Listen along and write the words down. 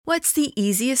What's the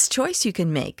easiest choice you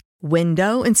can make?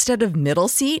 Window instead of middle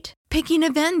seat? Picking a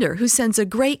vendor who sends a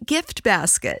great gift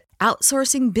basket?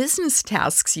 Outsourcing business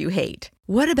tasks you hate?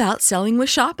 What about selling with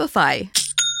Shopify?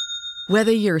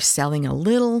 Whether you're selling a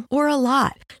little or a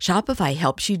lot, Shopify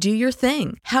helps you do your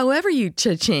thing, however you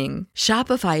cha-ching.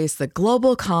 Shopify is the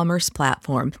global commerce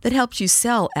platform that helps you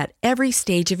sell at every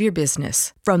stage of your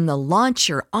business. From the launch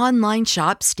your online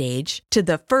shop stage to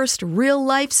the first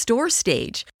real-life store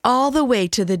stage, all the way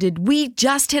to the did we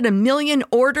just hit a million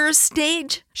orders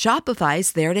stage.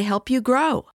 Shopify's there to help you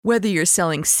grow. Whether you're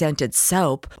selling scented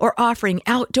soap or offering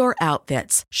outdoor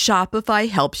outfits, Shopify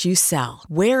helps you sell.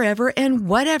 Wherever and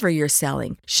whatever you're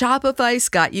selling, Shopify's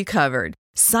got you covered.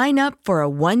 Sign up for a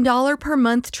 $1 per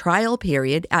month trial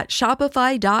period at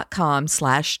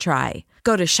shopify.com/try.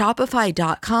 Go to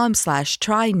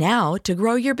shopify.com/try now to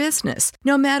grow your business,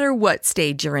 no matter what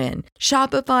stage you're in.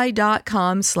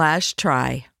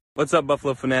 Shopify.com/try. What's up,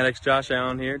 Buffalo Fanatics? Josh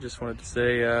Allen here. Just wanted to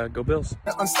say, go Bills.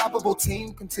 The unstoppable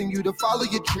team, continue to follow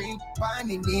your dream by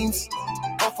any means.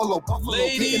 Buffalo,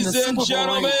 ladies and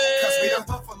gentlemen. Because we the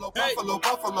Buffalo, hey. Buffalo,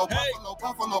 Buffalo, hey. Buffalo,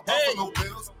 Buffalo, hey. Buffalo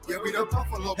Bills. Yeah, we the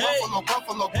Buffalo, hey. Buffalo,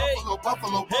 Buffalo, hey. Buffalo,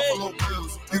 Buffalo, hey. Buffalo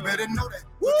Bills. You better know that.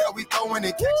 Look how we throwing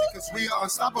it, catch it, because we are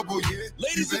unstoppable, yeah.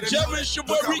 Ladies and gentlemen, it's your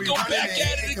boy Rico back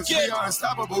at it again. We are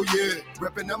unstoppable, yeah.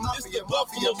 Repping the It's the mafia,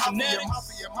 Buffalo mafia, Fanatics.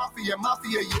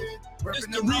 mafia, yeah. It's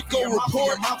the Rico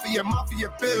Report. Mafia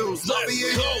Bills. Let's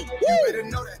Mafia, go. you better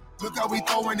know that. Look how we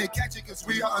throwing it, catch it, because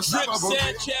we are unstoppable. Rick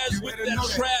Sanchez You with better that know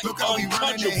track, Look how we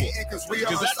running it, Untouchable. because we are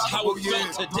Because that's how unstoppable, it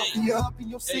yeah. felt today. Mafia up in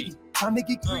your city, Hey. time to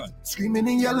get greedy. Screaming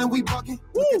and yelling, we bugging.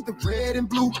 Look at the red and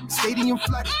blue, stadium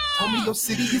flooded. Homie, your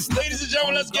city is Ladies and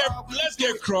gentlemen, let's get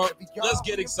crunk. Let's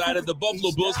get excited. The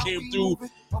Buffalo Bills came through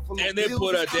and they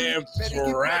put a damn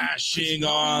thrashing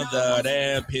on the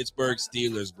damn Pittsburgh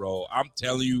Steelers, bro. I'm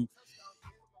telling you,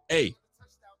 hey,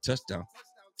 touchdown.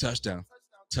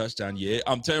 Yeah,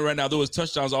 I'm telling you right now, there was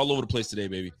touchdowns all over the place today,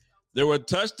 baby. There were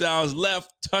touchdowns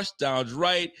left, touchdowns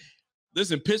right.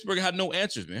 Listen, Pittsburgh had no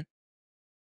answers, man.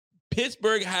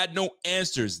 Pittsburgh had no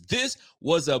answers. This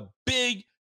was a big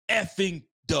effing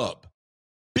dub.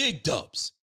 Big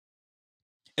dubs.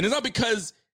 And it's not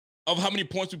because of how many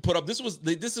points we put up. This was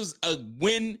a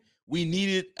win we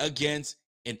needed against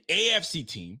an AFC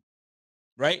team,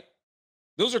 right?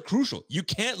 Those are crucial. You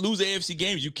can't lose AFC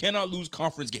games. You cannot lose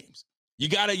conference games. You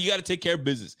gotta take care of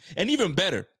business. And even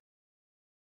better,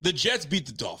 the Jets beat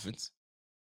the Dolphins.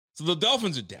 So the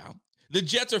Dolphins are down. The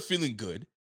Jets are feeling good.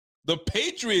 The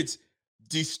Patriots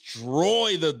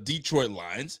destroy the Detroit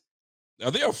Lions.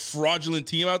 Now, they're a fraudulent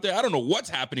team out there. I don't know what's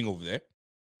happening over there.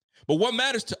 But what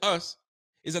matters to us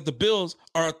is that the Bills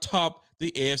are atop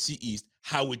the AFC East,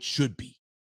 how it should be.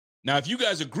 Now, if you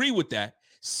guys agree with that,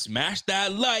 smash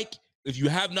that like. If you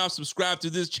have not subscribed to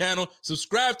this channel,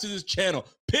 subscribe to this channel.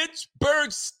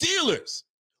 Pittsburgh Steelers.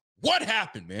 What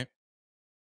happened, man?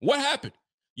 What happened?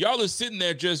 Y'all are sitting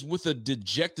there just with a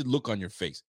dejected look on your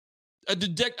face. A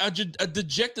dejected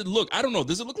look. I don't know.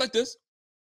 Does it look like this?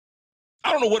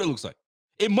 I don't know what it looks like.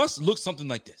 It must look something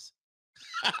like this.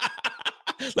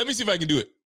 Let me see if I can do it.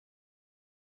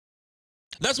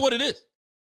 That's what it is.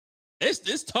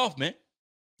 It's tough, man.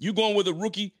 You going with a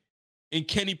rookie in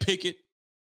Kenny Pickett.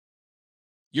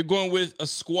 You're going with a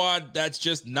squad that's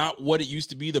just not what it used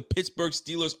to be. The Pittsburgh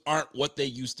Steelers aren't what they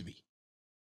used to be.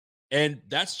 And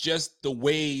that's just the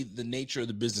way the nature of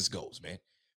the business goes, man.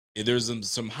 There's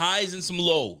some highs and some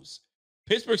lows.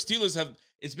 Pittsburgh Steelers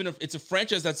it's a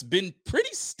franchise that's been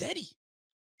pretty steady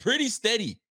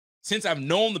since I've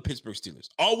known the Pittsburgh Steelers.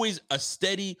 Always a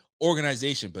steady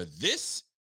organization. But this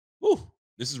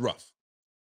is rough.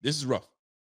 This is rough.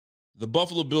 The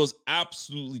Buffalo Bills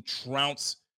absolutely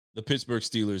trounce the Pittsburgh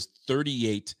Steelers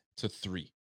 38-3.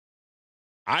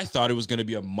 I thought it was going to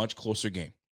be a much closer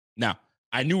game. Now,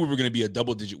 I knew we were going to be a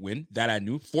double-digit win. That I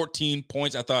knew. 14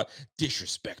 points, I thought,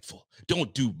 disrespectful.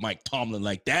 Don't do Mike Tomlin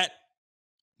like that.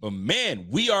 But, man,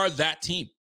 we are that team.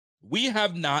 We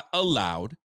have not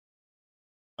allowed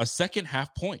a second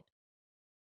half point.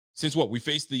 Since what? We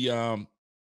faced the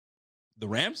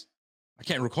Rams? I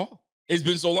can't recall. It's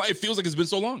been so long. It feels like it's been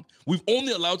so long. We've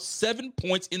only allowed 7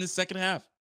 points in the second half.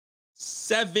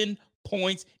 7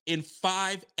 points in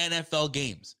 5 NFL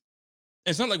games.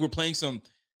 And it's not like we're playing some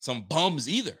bums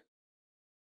either.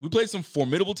 We played some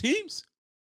formidable teams.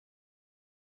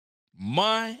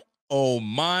 My, oh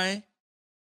my,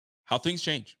 how things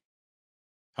change.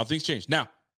 How things change. Now,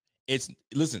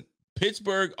 listen,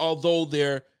 Pittsburgh, although they're,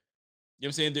 you know what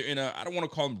I'm saying, they're in a, I don't want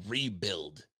to call them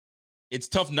rebuild. It's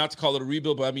tough not to call it a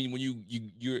rebuild, but I mean, when you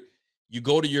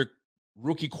go to your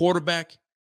rookie quarterback,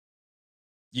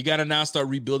 you got to now start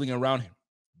rebuilding around him.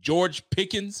 George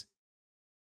Pickens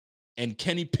and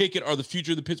Kenny Pickett are the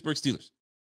future of the Pittsburgh Steelers.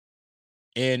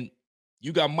 And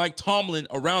you got Mike Tomlin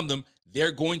around them.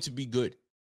 They're going to be good.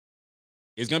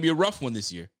 It's going to be a rough one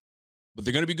this year, but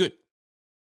they're going to be good.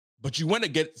 But you went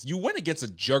against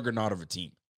a juggernaut of a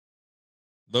team.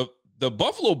 The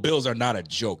Buffalo Bills are not a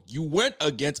joke. You went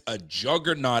against a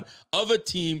juggernaut of a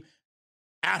team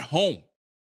at home.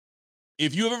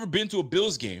 If you've ever been to a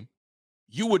Bills game,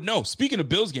 you would know. Speaking of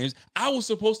Bills games, I was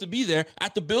supposed to be there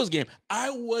at the Bills game. I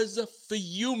was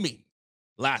fuming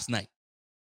last night.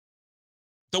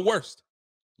 The worst.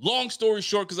 Long story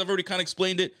short, because I've already kind of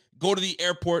explained it, go to the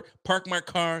airport, park my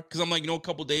car, because I'm like, a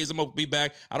couple days, I'm going to be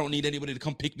back. I don't need anybody to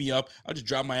come pick me up. I'll just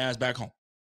drive my ass back home.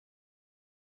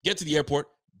 Get to the airport.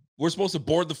 We're supposed to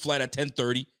board the flight at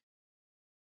 10:30.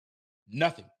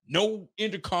 Nothing. No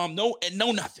intercom, no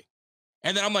nothing.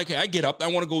 And then I'm like, hey, I get up. I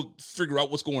want to go figure out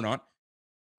what's going on.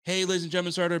 Hey, ladies and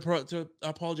gentlemen, sorry to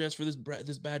apologize for this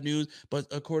bad news, but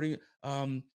according,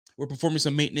 we're performing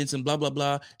some maintenance and blah, blah,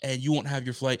 blah, and you won't have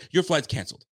your flight. Your flight's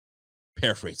canceled.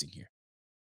 Paraphrasing here.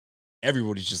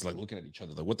 Everybody's just like looking at each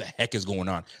other like, what the heck is going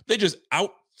on? They just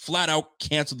flat out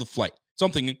canceled the flight.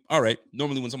 Something, all right,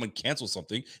 normally when someone cancels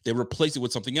something, they replace it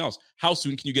with something else. How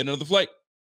soon can you get another flight?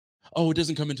 Oh, it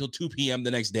doesn't come until 2 p.m.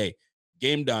 the next day.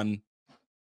 Game done.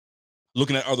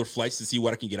 Looking at other flights to see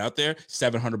what I can get out there.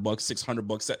 $700,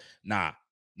 $600. Nah,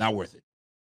 not worth it.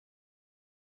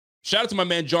 Shout out to my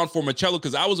man, John Formicello,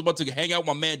 because I was about to hang out with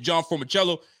my man, John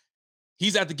Formicello.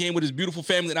 He's at the game with his beautiful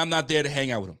family, and I'm not there to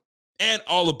hang out with him. And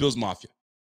all of Bills Mafia.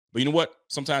 But you know what?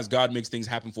 Sometimes God makes things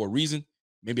happen for a reason.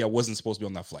 Maybe I wasn't supposed to be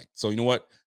on that flight. So you know what?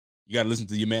 You got to listen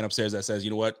to your man upstairs that says,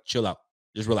 you know what? Chill out.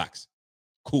 Just relax.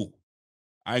 Cool.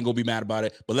 I ain't going to be mad about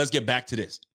it. But let's get back to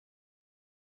this.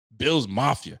 Bills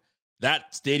Mafia.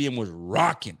 That stadium was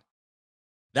rocking.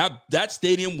 That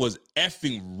stadium was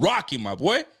effing rocking, my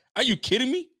boy. Are you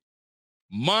kidding me?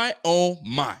 My, oh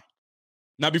my.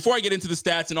 Now, before I get into the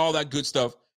stats and all that good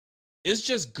stuff, it's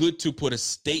just good to put a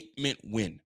statement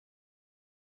win.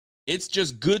 It's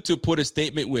just good to put a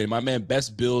statement win. My man,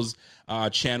 Best Bills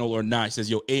channel or not,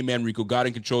 says, yo, amen, Rico, God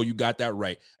in control. You got that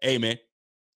right. Hey, man,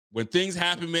 when things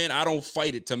happen, man, I don't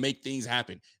fight it to make things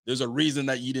happen. There's a reason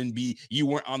that you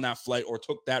weren't on that flight or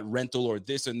took that rental or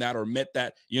this and that or met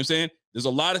that. You know what I'm saying? There's a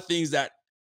lot of things that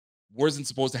wasn't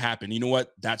supposed to happen. You know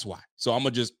what? That's why. So I'm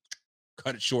going to just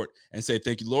cut it short and say,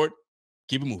 thank you, Lord.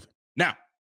 Keep it moving. Now,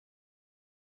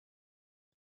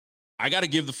 I got to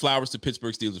give the flowers to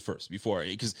Pittsburgh Steelers first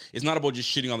because it's not about just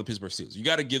shitting on the Pittsburgh Steelers. You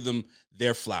got to give them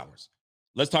their flowers.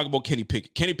 Let's talk about Kenny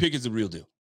Pickett. Kenny Pickett's the real deal.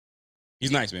 He's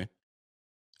nice, man.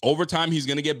 Over time, he's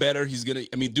going to get better.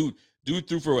 Dude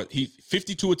threw for what?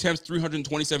 52 attempts,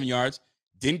 327 yards,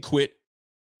 didn't quit,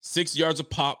 6 yards a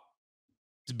pop.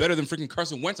 It's better than freaking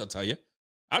Carson Wentz, I'll tell you.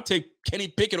 I'll take Kenny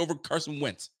Pickett over Carson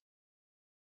Wentz.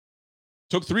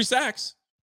 Took 3 sacks,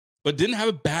 but didn't have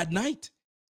a bad night.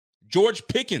 George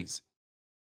Pickens.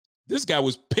 This guy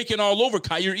was picking all over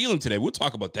Kaiir Elam today. We'll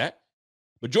talk about that.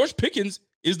 But George Pickens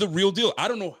is the real deal. I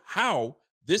don't know how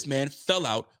this man fell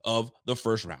out of the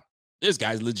first round. This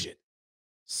guy's legit.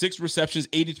 6 receptions,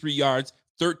 83 yards,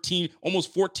 13,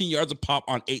 almost 14 yards a pop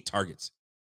on 8 targets.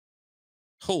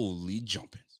 Holy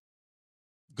jumpins.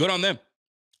 Good on them.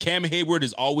 Cam Hayward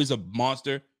is always a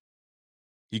monster.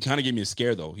 He kind of gave me a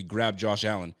scare, though. He grabbed Josh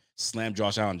Allen, slammed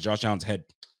Josh Allen. Josh Allen's head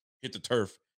hit the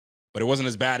turf. But it wasn't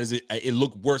as bad as it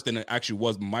looked worse than it actually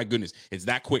was. But my goodness, it's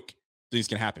that quick. Things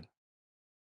can happen.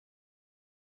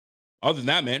 Other than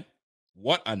that, man,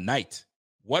 what a night.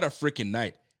 What a freaking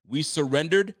night. We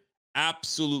surrendered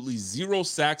absolutely 0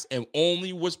 sacks and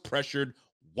only was pressured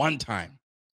 1 time.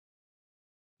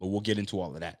 But we'll get into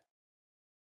all of that.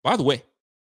 By the way,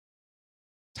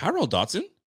 Tyrel Dodson,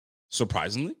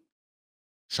 surprisingly,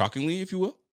 shockingly, if you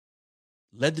will,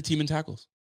 led the team in tackles.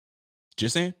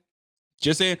 Just saying.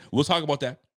 We'll talk about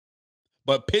that.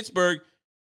 But Pittsburgh,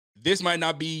 this might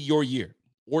not be your year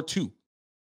or two.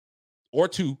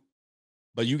 But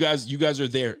you guys are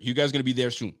there. You guys are going to be there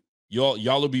soon.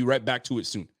 Y'all will be right back to it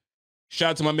soon.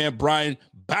 Shout out to my man, Brian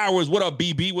Bowers. What up,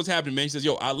 BB? What's happening, man? He says,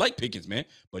 yo, I like Pickens, man.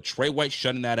 But Trey White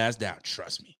shutting that ass down.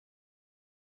 Trust me.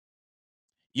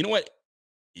 You know what?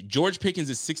 George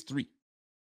Pickens is 6'3".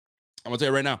 I'm going to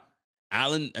tell you right now.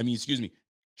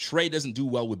 Trey doesn't do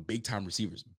well with big-time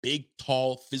receivers. Big,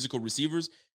 tall, physical receivers,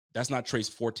 that's not Trey's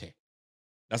forte.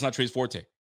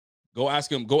 Go ask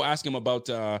him about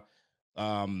who's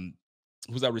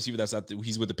that receiver that's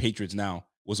he's with the Patriots now,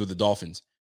 was with the Dolphins.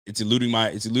 It's eluding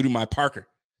my Parker.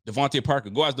 Devontae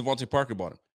Parker. Go ask Devontae Parker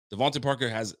about him. Devontae Parker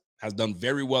has done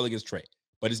very well against Trey,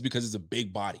 but it's because it's a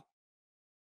big body.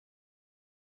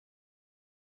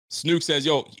 Snook says,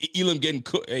 yo, Elam getting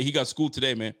cooked. Hey, he got schooled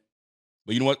today, man.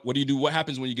 But you know what? What do you do? What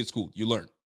happens when you get schooled? You learn.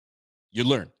 You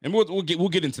learn. And we'll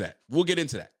get into that. We'll get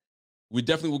into that. We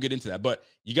definitely will get into that. But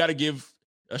you got to give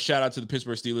a shout out to the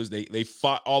Pittsburgh Steelers. They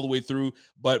fought all the way through.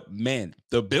 But, man,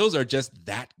 the Bills are just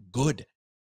that good.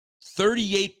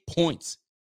 38 points.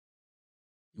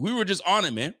 We were just on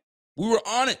it, man. We were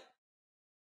on it.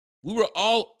 We were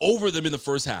all over them in the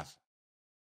first half.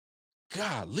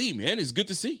 Golly, man, it's good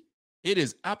to see. It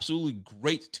is absolutely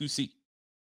great to see.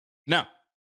 Now,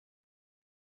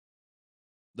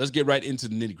 let's get right into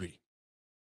the nitty-gritty.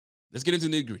 Let's get into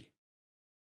the nitty-gritty.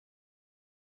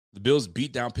 The Bills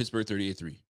beat down Pittsburgh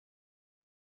 38-3.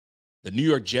 The New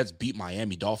York Jets beat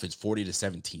Miami Dolphins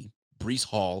 40-17. Breece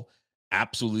Hall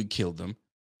absolutely killed them.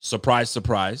 Surprise,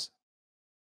 surprise.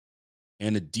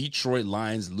 And the Detroit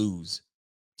Lions lose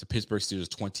to Pittsburgh Steelers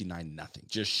 29-0.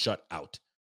 Just shut out.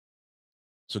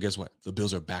 So guess what? The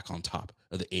Bills are back on top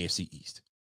of the AFC East.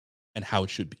 And how it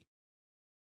should be.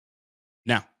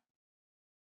 Now,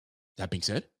 that being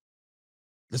said,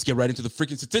 let's get right into the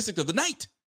freaking statistics of the night.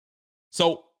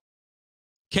 So,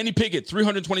 Kenny Pickett,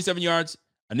 327 yards,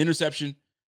 an interception,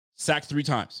 sacked 3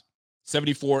 times,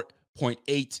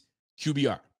 74.8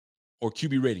 QBR, or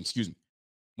QB rating, excuse me.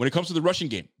 When it comes to the rushing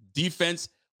game, defense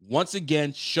once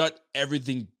again shut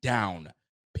everything down.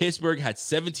 Pittsburgh had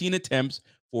 17 attempts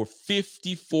for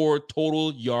 54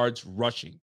 total yards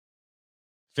rushing.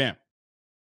 Fam,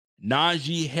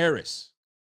 Najee Harris,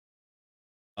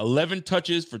 11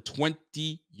 touches for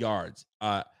 20 yards.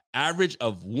 Average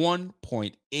of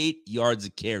 1.8 yards a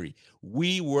carry.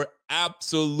 We were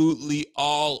absolutely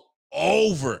all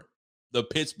over the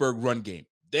Pittsburgh run game.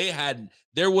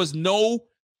 There's no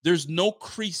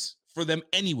crease for them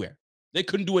anywhere. They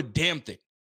couldn't do a damn thing.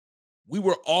 We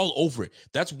were all over it.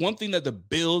 That's one thing that the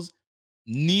Bills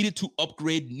needed to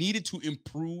upgrade, needed to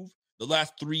improve the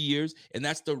last 3 years, and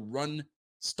that's the run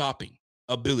stopping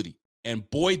ability. And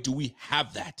boy, do we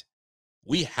have that.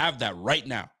 We have that right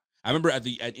now. I remember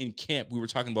in camp, we were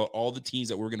talking about all the teams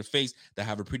that we're going to face that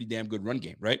have a pretty damn good run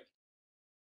game, right?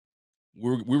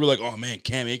 We were like, oh, man,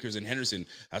 Cam Akers and Henderson,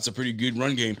 that's a pretty good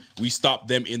run game. We stopped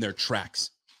them in their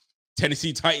tracks.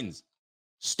 Tennessee Titans,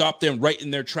 stopped them right in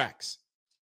their tracks,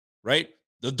 right?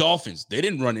 The Dolphins, they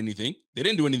didn't run anything. They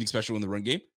didn't do anything special in the run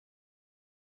game.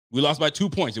 We lost by 2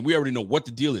 points, and we already know what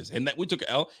the deal is. And that we took an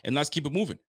L, and let's keep it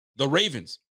moving. The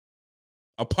Ravens,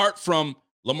 apart from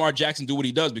Lamar Jackson do what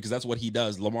he does, because that's what he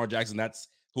does. Lamar Jackson, that's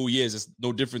who he is. It's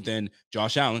no different than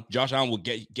Josh Allen. Josh Allen will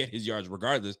get his yards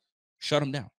regardless. Shut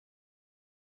him down.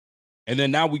 And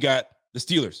then now we got the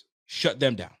Steelers. Shut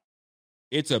them down.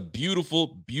 It's a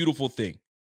beautiful, beautiful thing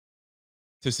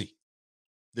to see.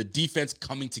 The defense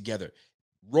coming together.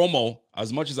 Romo,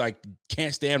 as much as I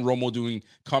can't stand Romo doing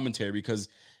commentary, because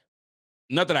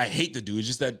not that I hate the dude, it's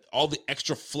just that all the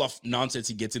extra fluff nonsense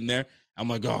he gets in there, I'm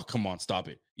like, oh, come on, stop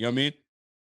it. You know what I mean?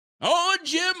 Oh,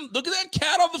 Jim, look at that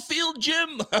cat on the field,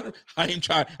 Jim. I ain't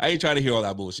trying to hear all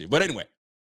that bullshit. But anyway,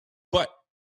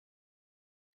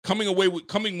 coming away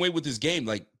with this game,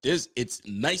 like this, it's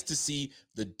nice to see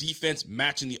the defense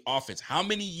matching the offense. How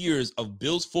many years of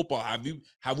Bills football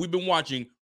have we been watching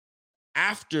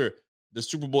after the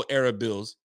Super Bowl era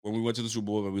Bills, when we went to the Super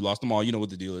Bowl and we lost them all? You know what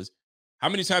the deal is. How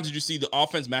many times did you see the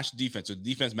offense match the defense or the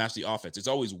defense match the offense? It's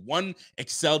always one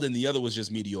excelled and the other was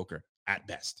just mediocre at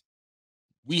best.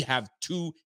 We have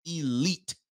 2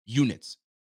 elite units.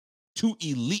 2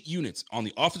 elite units on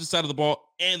the offensive side of the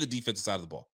ball and the defensive side of the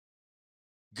ball.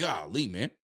 Golly, man.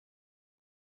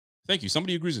 Thank you.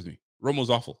 Somebody agrees with me.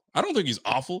 Romo's awful. I don't think he's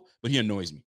awful, but he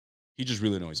annoys me. He just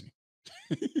really annoys me.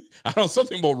 I don't know,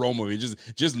 something about Romo.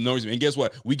 It just annoys me. And guess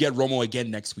what? We get Romo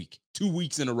again next week. 2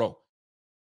 weeks in a row.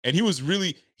 And he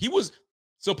was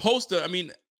supposed to, I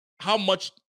mean, how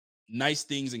much nice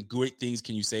things and great things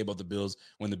can you say about the Bills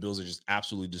when the Bills are just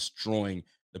absolutely destroying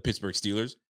the Pittsburgh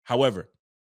Steelers? However,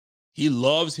 he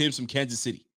loves him some Kansas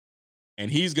City. And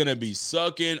he's going to be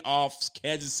sucking off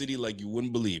Kansas City like you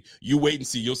wouldn't believe. You wait and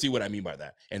see. You'll see what I mean by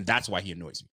that. And that's why he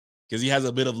annoys me. Because he has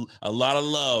a lot of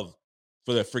love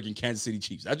for the freaking Kansas City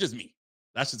Chiefs. That's just me.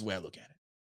 That's just the way I look at it.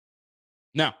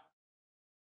 Now,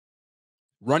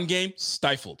 run game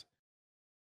stifled.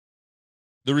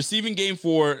 The receiving game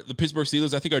for the Pittsburgh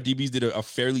Steelers, I think our DBs did a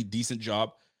fairly decent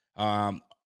job.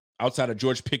 Outside of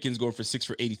George Pickens going for 6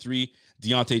 for 83.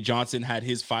 Deontay Johnson had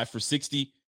his 5 for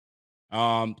 60.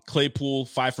 Claypool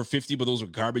 5 for 50, but those were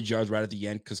garbage yards right at the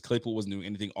end because Claypool wasn't doing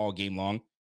anything all game long.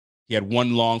 He had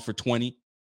 1 long for 20.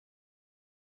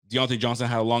 Deontay Johnson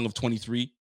had a long of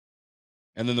 23.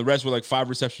 And then the rest were like 5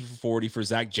 receptions for 40 for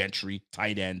Zach Gentry,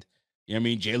 tight end. You know what I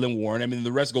mean? Jaylen Warren. I mean,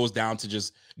 the rest goes down to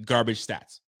just garbage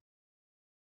stats.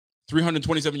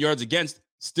 327 yards against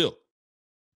still.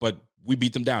 But we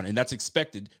beat them down, and that's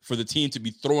expected for the team to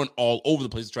be throwing all over the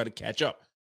place to try to catch up.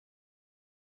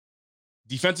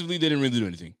 Defensively, they didn't really do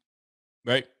anything,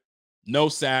 right? No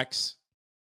sacks,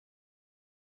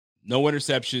 no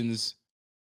interceptions.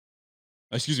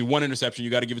 Excuse me, one interception.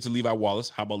 You got to give it to Levi Wallace.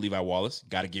 How about Levi Wallace?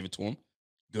 Got to give it to him.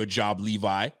 Good job,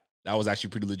 Levi. That was actually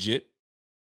pretty legit.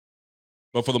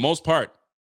 But for the most part,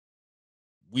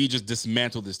 we just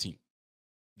dismantled this team.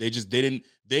 They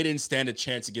didn't stand a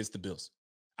chance against the Bills.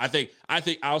 I think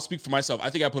I'll speak for myself. I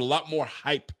think I put a lot more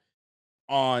hype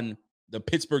on the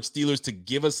Pittsburgh Steelers to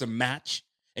give us a match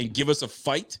and give us a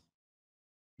fight,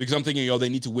 because I'm thinking, they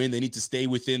need to win. They need to stay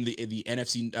within the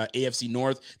NFC, AFC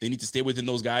North. They need to stay within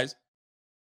those guys.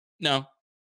 No,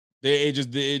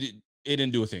 it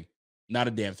didn't do a thing. Not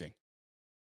a damn thing.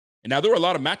 And now there were a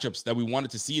lot of matchups that we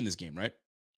wanted to see in this game, right?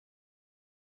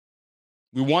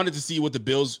 We wanted to see what the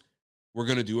Bills were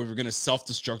going to do. If we're going to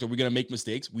self-destruct, are we going to make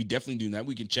mistakes? We definitely do that.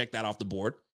 We can check that off the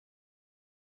board.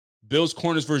 Bills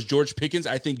corners versus George Pickens.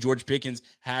 I think George Pickens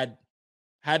had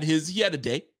a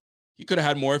day. He could have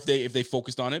had more if they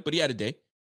focused on it, but he had a day.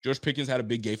 George Pickens had a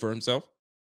big day for himself.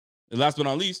 And last but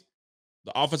not least,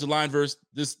 the offensive line versus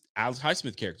this Alex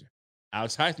Highsmith character.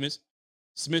 Alex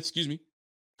Smith,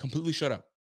 completely shut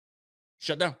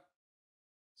down.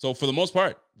 So for the most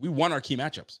part, we won our key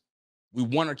matchups.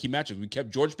 We kept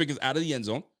George Pickens out of the end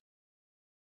zone,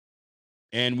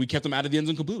 and we kept him out of the end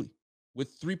zone completely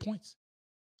with 3 points.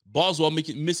 Boswell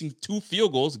missing 2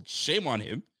 field goals. Shame on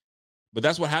him. But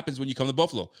that's what happens when you come to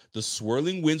Buffalo. The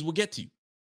swirling winds will get to you.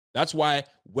 That's why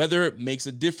weather makes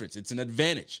a difference. It's an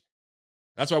advantage.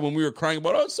 That's why when we were crying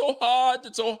about, it's so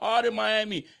hot in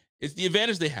Miami, it's the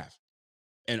advantage they have.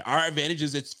 And our advantage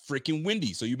is it's freaking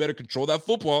windy. So you better control that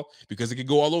football because it could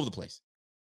go all over the place.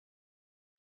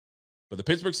 But the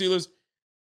Pittsburgh Steelers,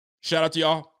 shout out to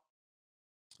y'all.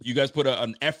 You guys put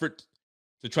an effort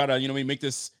to try to, make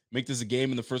this a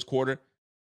game in the first quarter.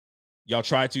 Y'all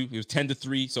tried to. It was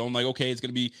 10-3. So I'm like, okay, it's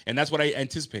going to be, and that's what I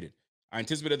anticipated. I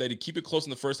anticipated that they'd keep it close in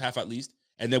the first half at least,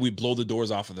 and then we blow the doors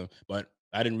off of them. But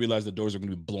I didn't realize the doors are going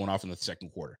to be blown off in the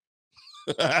second quarter.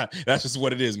 That's just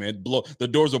what it is, man. The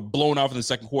doors are blown off in the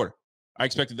second quarter. I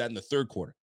expected that in the third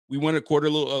quarter. We went a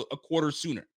quarter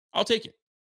sooner. I'll take it.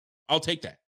 I'll take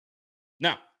that.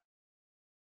 Now,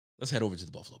 let's head over to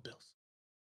the Buffalo Bills.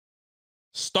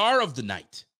 Star of the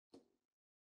night.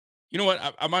 You know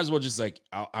what? I might as well just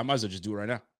I might as well just do it right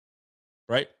now.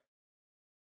 Right?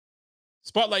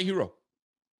 Spotlight hero.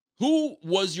 Who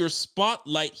was your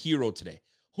spotlight hero today?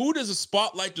 Who does a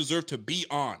spotlight deserve to be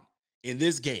on in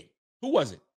this game? Who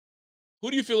was it?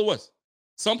 Who do you feel it was?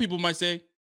 Some people might say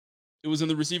it was in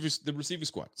the receiving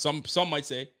squad. Some might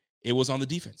say it was on the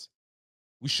defense.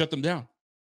 We shut them down.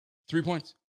 3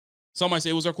 points. Some might say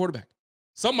it was our quarterback.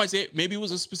 Some might say maybe it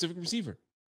was a specific receiver.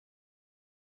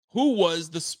 Who was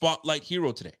the spotlight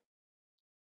hero today?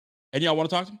 And y'all want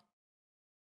to talk to me?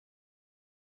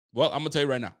 Well, I'm going to tell you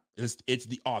right now. It's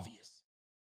the obvious.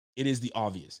 It is the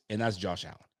obvious, and that's Josh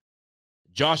Allen.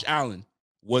 Josh Allen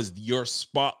was your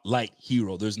spotlight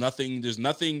hero. There's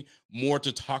nothing more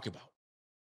to talk about.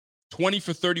 20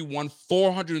 for 31,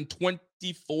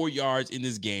 424 yards in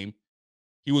this game.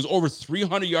 He was over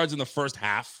 300 yards in the first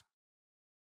half.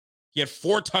 He had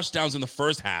 4 touchdowns in the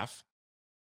first half.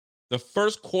 The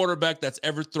first quarterback that's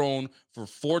ever thrown for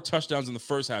 4 touchdowns in the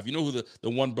first half. You know who the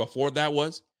one before that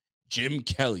was? Jim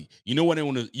Kelly. You know when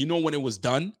it was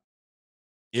done?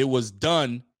 It was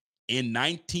done in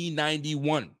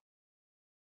 1991. Do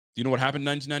you know what happened in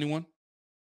 1991?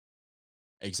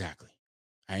 Exactly.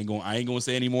 I ain't going to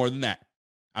say any more than that.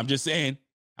 I'm just saying,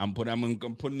 I'm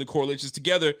putting the correlations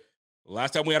together. The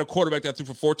last time we had a quarterback that threw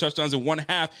for 4 touchdowns in one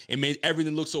half and made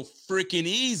everything look so freaking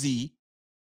easy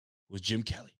was Jim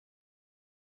Kelly.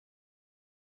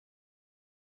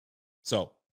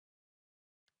 So,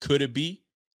 could it be?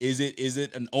 Is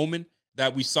it an omen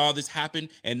that we saw this happen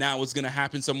and now it's going to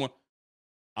happen somewhere?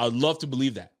 I'd love to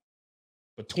believe that.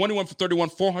 But 21 for 31,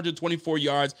 424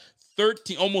 yards,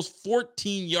 almost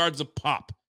 14 yards of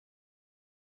pop.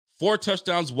 4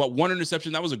 touchdowns, 1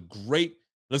 interception. That was a great,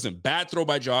 bad throw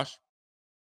by Josh.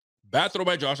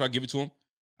 I'll give it to him.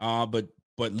 But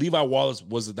Levi Wallace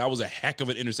was a heck of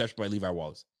an interception by Levi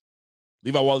Wallace.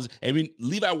 Levi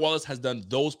Wallace has done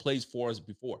those plays for us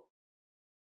before.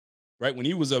 Right? When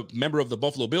he was a member of the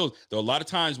Buffalo Bills, there were a lot of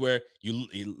times where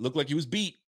it looked like he was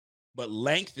beat, but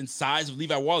length and size of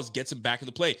Levi Wallace gets him back in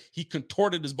the play. He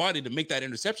contorted his body to make that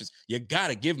interceptions. You got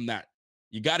to give him that.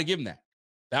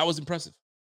 That was impressive.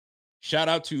 Shout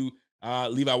out to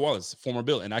Levi Wallace, former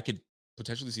Bill, and I could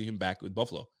potentially see him back with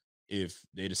Buffalo if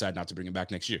they decide not to bring him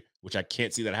back next year, which I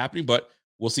can't see that happening, but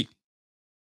we'll see.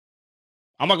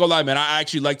 I'm not gonna lie, man. I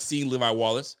actually like seeing Levi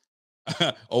Wallace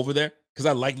over there because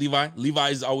I like Levi.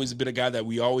 Levi's always been a guy that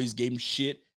we always gave him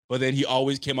shit, but then he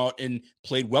always came out and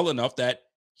played well enough that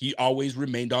he always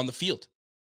remained on the field.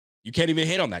 You can't even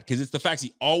hate on that because it's the facts.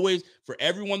 He always, for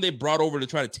everyone they brought over to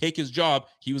try to take his job,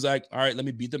 he was like, all right, let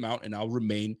me beat them out and I'll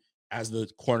remain as the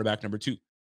cornerback number 2.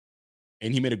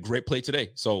 And he made a great play today.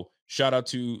 So shout out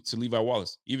to Levi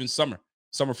Wallace. Even Summer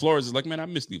Flores is like, man, I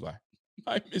miss Levi.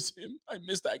 I miss him. I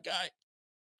miss that guy.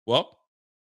 Well,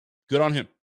 good on him.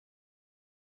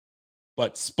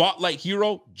 But spotlight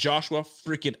hero, Joshua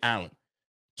freaking Allen.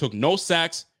 Took no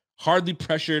sacks, hardly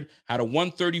pressured, had a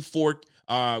 134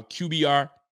 QBR.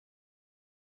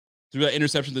 Through that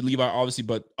interception to Levi, obviously.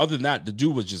 But other than that, the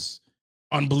dude was just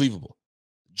unbelievable.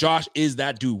 Josh is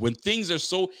that dude. When things are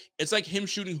so, it's like him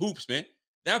shooting hoops, man.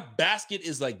 That basket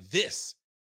is like this.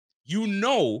 You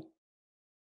know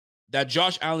that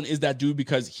Josh Allen is that dude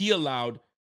because he allowed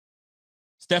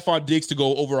Stephon Diggs to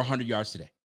go over 100 yards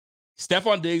today.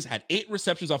 Stephon Diggs had 8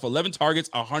 receptions off 11 targets,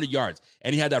 100 yards.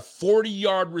 And he had that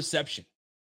 40-yard reception.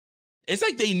 It's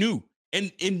like they knew.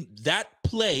 And in that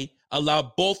play,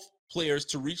 allowed both players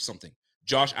to reach something.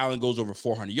 Josh Allen goes over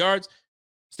 400 yards.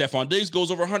 Stephon Diggs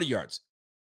goes over 100 yards.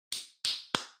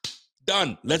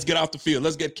 Done. Let's get off the field.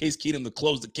 Let's get Case Keenum to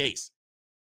close the case.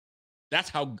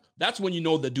 That's when you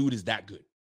know the dude is that good.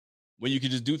 When you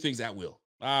can just do things at will.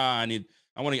 I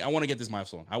want to get this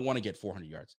milestone. I want to get 400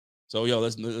 yards. So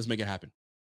let's make it happen.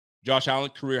 Josh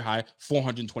Allen, career high,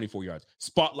 424 yards.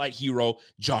 Spotlight hero,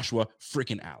 Joshua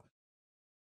freaking Allen.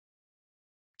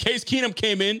 Case Keenum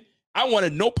came in. I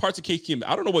wanted no parts of Case Keenum.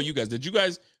 I don't know about you guys. Did you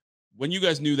guys, when you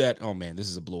guys knew that, oh man, this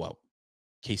is a blowout,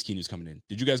 Case Keenum's coming in,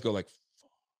 did you guys go like,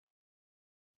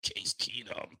 Case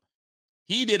Keenum?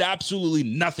 He did absolutely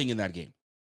nothing in that game.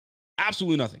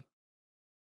 Absolutely nothing.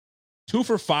 2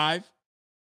 for 5,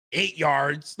 8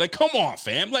 yards. Like, come on,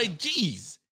 fam. Like,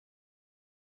 geez.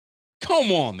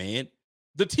 Come on, man.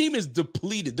 The team is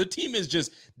depleted. The team is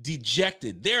just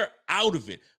dejected. They're out of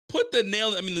it. Put the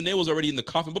nail, I mean, the nail was already in the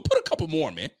coffin, but put a couple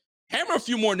more, man. Hammer a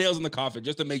few more nails in the coffin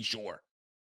just to make sure.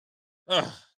 Ugh,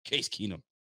 Case Keenum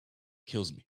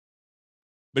kills me.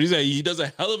 But he does a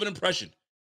hell of an impression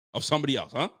of somebody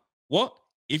else, huh? What?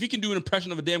 If he can do an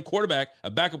impression of a damn quarterback, a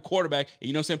backup quarterback, and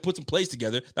you know what I'm saying, put some plays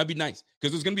together, that'd be nice.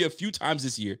 Because there's going to be a few times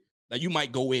this year that you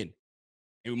might go in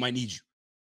and we might need you.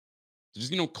 So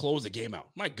just, close the game out.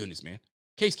 My goodness, man.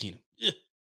 Case Keenum. Ugh.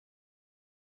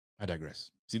 I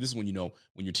digress. See, this is when you know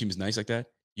when your team is nice like that,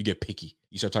 you get picky.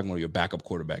 You start talking about your backup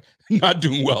quarterback not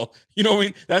doing well. You know what I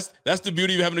mean? That's the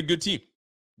beauty of having a good team.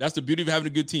 That's the beauty of having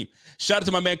a good team. Shout out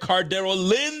to my man Cardero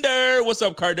Linder. What's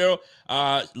up, Cardero?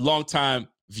 Longtime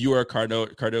viewer,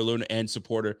 Cardero Linder and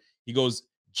supporter. He goes,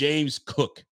 James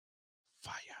Cook.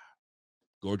 Fire.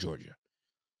 Go Georgia.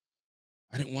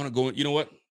 I didn't want to go. You know what?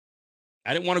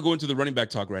 I didn't want to go into the running back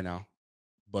talk right now.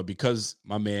 But because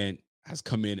my man has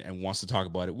come in and wants to talk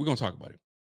about it, we're going to talk about it.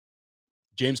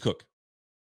 James Cook.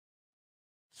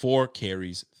 4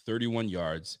 carries, 31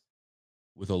 yards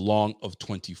with a long of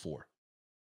 24.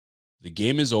 The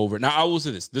game is over. Now, I will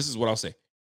say this. This is what I'll say.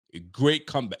 A great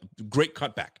comeback, great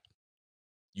cutback.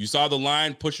 You saw the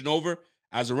line pushing over.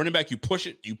 As a running back, you push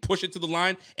it to the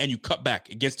line, and you cut back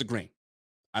against the grain.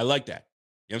 I like that.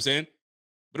 You know what I'm saying?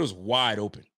 But it was wide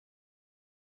open.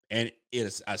 And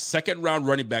a second-round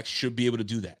running back should be able to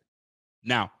do that.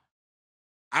 Now,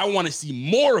 I want to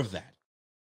see more of that.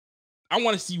 I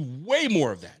want to see way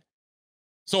more of that.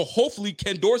 So hopefully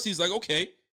Ken Dorsey's like, okay,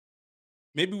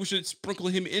 maybe we should sprinkle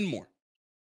him in more.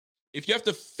 If you have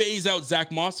to phase out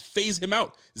Zach Moss, phase him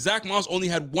out. Zach Moss only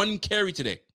had 1 carry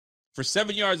today for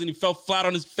 7 yards, and he fell flat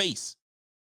on his face.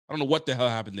 I don't know what the hell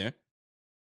happened there.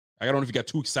 I don't know if he got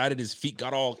too excited. His feet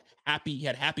got all happy. He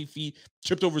had happy feet,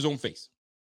 tripped over his own face.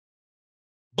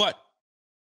 But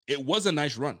it was a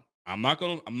nice run. I'm not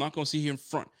gonna sit here in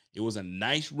front. It was a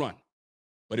nice run.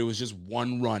 But it was just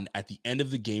one run at the end of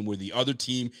the game where the other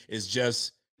team is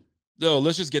just, no,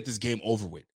 let's just get this game over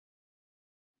with.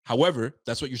 However,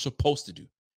 that's what you're supposed to do.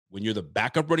 When you're the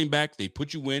backup running back, they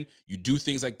put you in, you do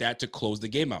things like that to close the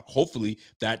game out. Hopefully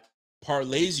that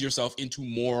parlays yourself into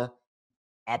more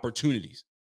opportunities.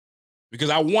 Because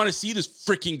I want to see this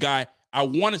freaking guy. I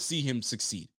want to see him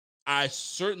succeed. I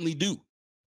certainly do.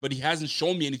 But he hasn't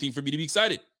shown me anything for me to be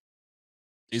excited.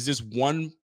 Is this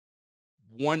one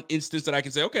instance that I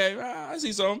can say, okay, I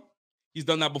see some. He's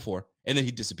done that before. And then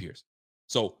he disappears.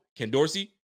 So Ken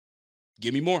Dorsey,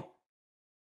 give me more.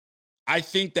 I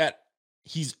think that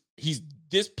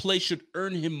this play should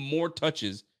earn him more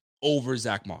touches over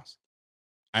Zach Moss.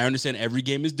 I understand every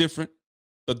game is different,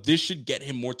 but this should get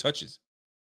him more touches.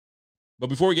 But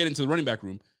before we get into the running back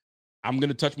room, I'm going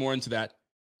to touch more into that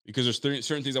because there's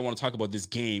certain things I want to talk about this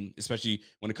game, especially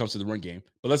when it comes to the run game.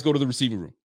 But let's go to the receiving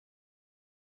room.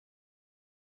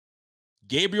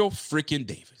 Gabriel freaking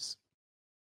Davis.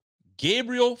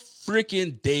 Gabriel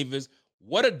freaking Davis.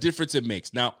 What a difference it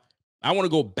makes. Now, I want to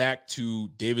go back to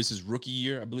Davis's rookie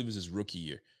year. I believe it was his rookie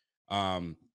year.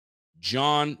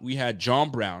 We had John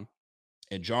Brown,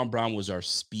 and John Brown was our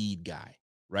speed guy,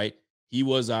 right? He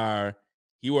was our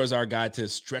guy to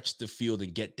stretch the field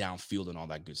and get downfield and all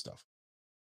that good stuff.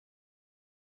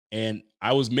 And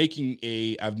I've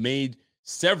made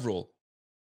several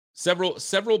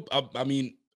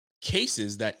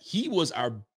cases that he was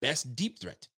our best deep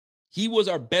threat. He was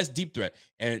our best deep threat.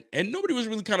 And nobody was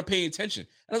really kind of paying attention.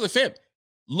 And I was like, fam,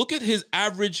 look at his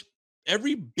average.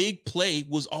 Every big play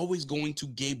was always going to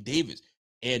Gabe Davis.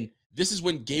 And this is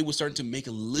when Gabe was starting to make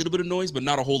a little bit of noise, but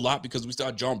not a whole lot, because we still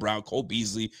had John Brown, Cole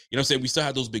Beasley. You know what I'm saying? We still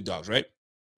had those big dogs, right?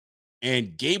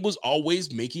 And Gabe was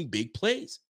always making big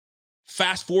plays.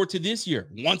 Fast forward to this year.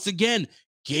 Once again,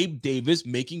 Gabe Davis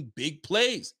making big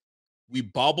plays. We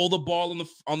bobble the ball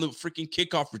on the freaking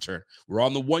kickoff return. We're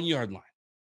on the 1 yard line.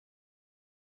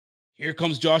 Here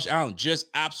comes Josh Allen. Just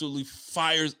absolutely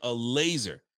fires a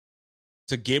laser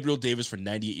to Gabriel Davis for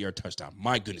 98-yard touchdown.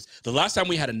 My goodness. The last time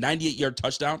we had a 98-yard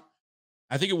touchdown,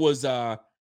 I think it was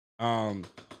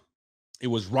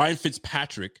Ryan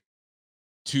Fitzpatrick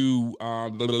to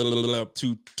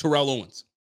Terrell Owens.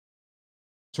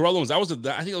 Terrell Owens. I think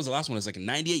that was the last one. It's like a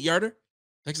 98-yarder.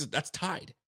 That's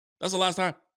tied. That's the last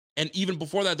time. And even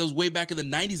before that, that was way back in the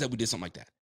 90s that we did something like that.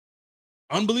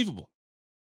 Unbelievable.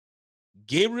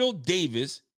 Gabriel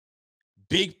Davis,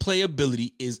 big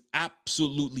playability is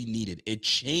absolutely needed. It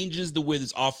changes the way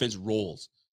this offense rolls.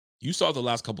 You saw the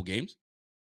last couple games.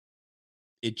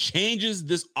 It changes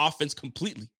this offense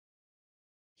completely.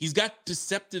 He's got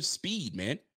deceptive speed,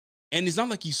 man. And it's not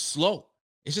like he's slow.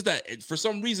 It's just that for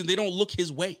some reason they don't look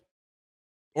his way.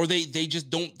 Or they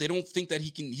don't think that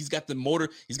he's got the motor,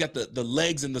 he's got the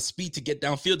legs and the speed to get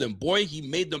downfield. And boy, he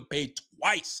made them pay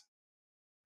twice.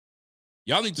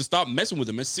 Y'all need to stop messing with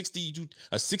him. A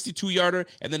 62-yarder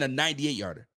and then a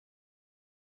 98-yarder.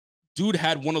 Dude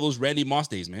had one of those Randy Moss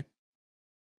days, man.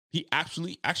 He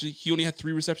actually he only had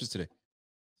 3 receptions today.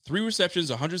 3 receptions,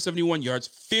 171 yards,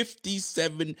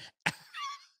 57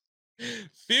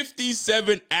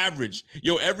 average.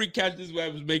 Yo, every catch this guy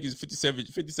was making is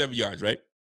 57 yards, right?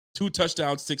 2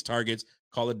 touchdowns, 6 targets.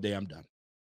 Call it a day, I'm done.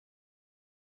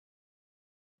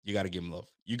 You got to give him love.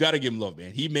 You got to give him love,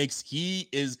 man.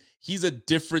 He's a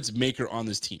difference maker on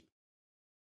this team.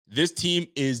 This team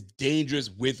is dangerous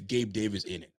with Gabe Davis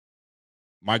in it.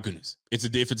 My goodness. It's a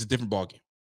different ballgame.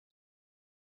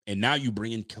 And now you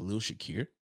bring in Khalil Shakir.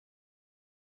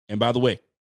 And by the way,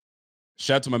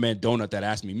 shout out to my man Donut that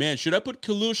asked me, man, should I put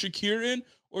Khalil Shakir in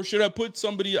or should I put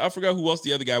somebody? I forgot who else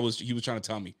the other guy was. He was trying to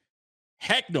tell me.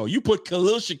 Heck no, you put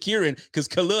Khalil Shakir in because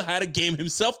Khalil had a game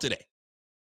himself today.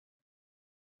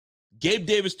 Gabe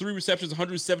Davis, 3 receptions,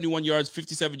 171 yards,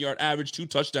 57-yard average, 2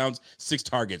 touchdowns, 6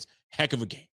 targets. Heck of a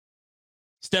game.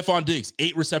 Stephon Diggs,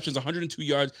 8 receptions, 102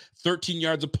 yards, 13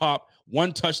 yards a pop,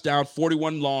 1 touchdown,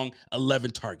 41 long,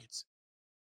 11 targets.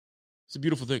 It's a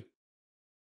beautiful thing.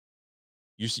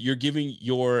 You're giving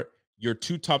your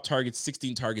 2 top targets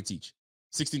 16 targets each.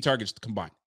 16 targets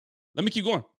combined. Let me keep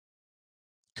going.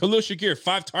 Khalil Shakir,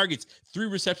 5 targets, 3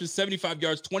 receptions, 75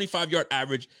 yards, 25-yard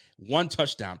average, 1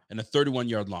 touchdown, and a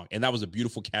 31-yard long. And that was a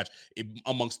beautiful catch.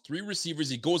 Amongst 3 receivers,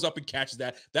 he goes up and catches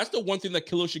that. That's the one thing that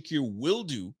Khalil Shakir will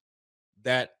do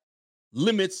that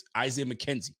limits Isaiah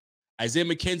McKenzie. Isaiah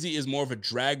McKenzie is more of a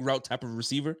drag route type of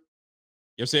receiver.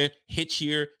 You know what I'm saying? Hitch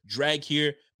here, drag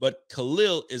here. But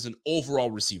Khalil is an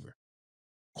overall receiver.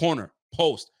 Corner,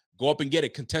 post, go up and get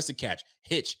it, contested catch,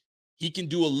 hitch. He can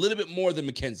do a little bit more than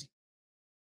McKenzie.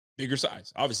 Bigger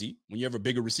size. Obviously, when you have a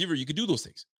bigger receiver, you can do those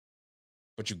things.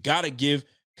 But you got to give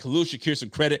Khalil Shakir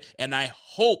some credit. And I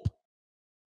hope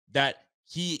that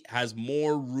he has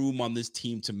more room on this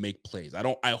team to make plays.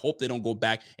 I hope they don't go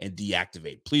back and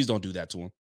deactivate. Please don't do that to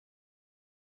him.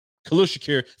 Khalil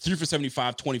Shakir, 3 for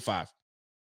 75, 25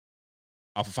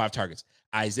 off of 5 targets.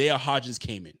 Isaiah Hodgins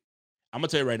came in. I'm going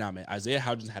to tell you right now, man, Isaiah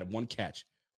Hodgins had 1 catch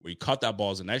where he caught that ball.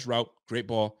 It was a nice route, great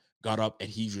ball, got up, and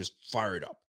he just fired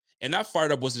up. And that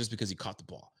fired up wasn't just because he caught the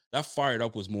ball. That fired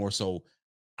up was more so,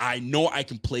 I know I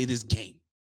can play this game.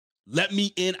 Let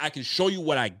me in. I can show you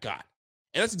what I got.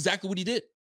 And that's exactly what he did.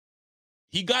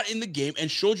 He got in the game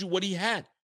and showed you what he had.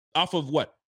 Off of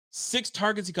what? 6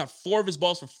 targets. He got 4 of his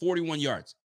balls for 41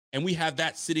 yards. And we have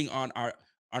that sitting on our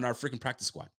freaking practice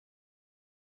squad.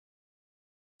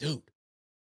 Dude,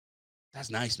 that's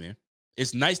nice, man.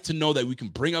 It's nice to know that we can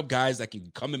bring up guys that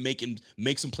can come and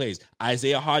make some plays.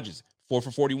 Isaiah Hodgins, 4 for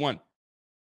 41.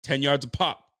 10 yards a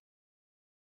pop.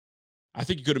 I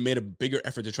think you could have made a bigger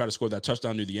effort to try to score that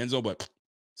touchdown near the end zone, but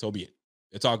so be it.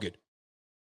 It's all good.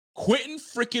 Quentin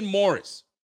freaking Morris,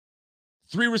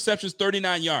 3 receptions,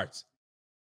 39 yards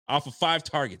off of 5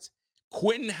 targets.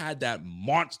 Quentin had that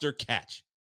monster catch.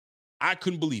 I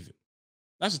couldn't believe it.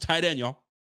 That's a tight end, y'all.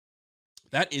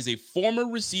 That is a former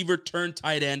receiver turned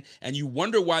tight end, and you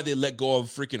wonder why they let go of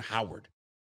freaking Howard.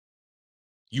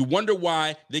 You wonder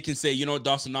why they can say, you know what,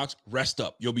 Dawson Knox, rest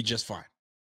up. You'll be just fine.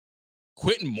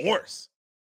 Quentin Morris.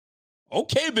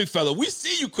 Okay, big fella. We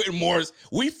see you, Quentin Morris.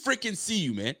 We freaking see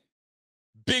you, man.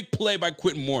 Big play by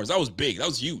Quentin Morris. That was big. That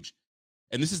was huge.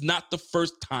 And this is not the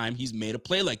first time he's made a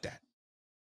play like that.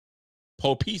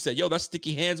 Paul P said, yo, that's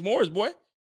sticky hands Morris, boy.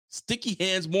 Sticky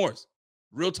hands Morris.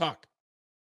 Real talk.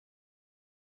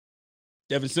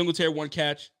 Devin Singletary, 1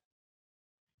 catch.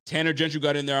 Tanner Gentry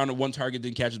got in there on a 1 target,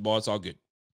 didn't catch his ball. It's all good.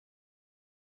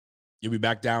 You'll be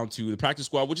back down to the practice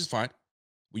squad, which is fine.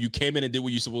 Well, you came in and did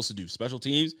what you're supposed to do. Special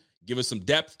teams, give us some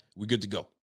depth. We're good to go.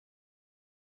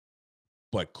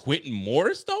 But Quentin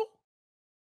Morris, though?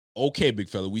 Okay, big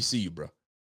fella, we see you, bro.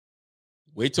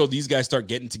 Wait till these guys start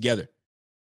getting together.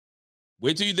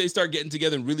 Wait till they start getting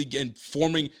together and really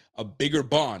forming a bigger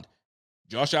bond.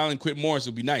 Josh Allen and Quentin Morris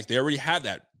will be nice. They already have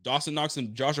that. Dawson Knox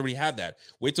and Josh already have that.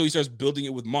 Wait till he starts building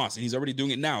it with Moss, and he's already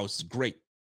doing it now. It's great.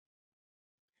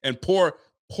 And poor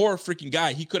freaking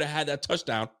guy, he could have had that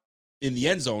touchdown in the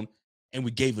end zone, and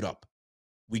we gave it up.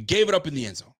 We gave it up in the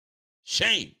end zone.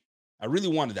 Shame. I really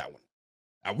wanted that one.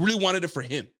 I really wanted it for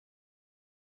him.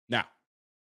 Now,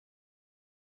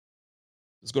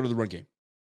 let's go to the run game,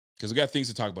 because we got things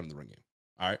to talk about in the run game.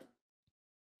 All right.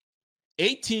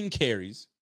 18 carries,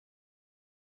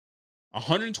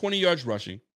 120 yards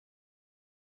rushing,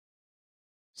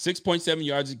 6.7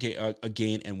 yards a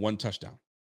gain, and 1 touchdown.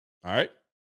 All right.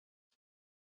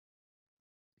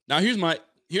 Now,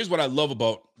 here's what I love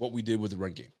about what we did with the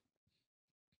run game.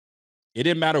 It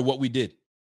didn't matter what we did.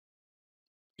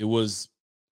 It was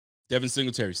Devin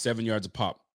Singletary, 7 yards a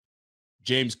pop.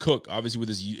 James Cook, obviously with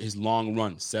his long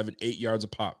run, 8 yards a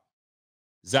pop.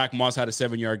 Zach Moss had a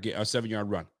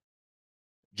 7-yard run.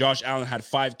 Josh Allen had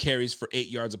 5 carries for 8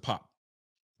 yards a pop,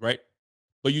 right?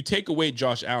 But you take away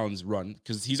Josh Allen's run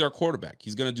because he's our quarterback.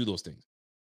 He's going to do those things,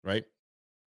 right?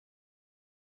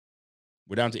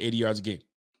 We're down to 80 yards a game.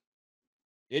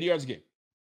 80 yards a game.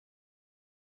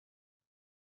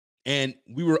 And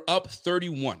we were up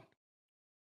 31.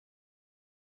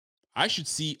 I should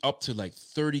see up to like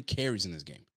 30 carries in this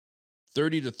game.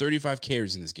 30 to 35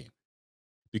 carries in this game.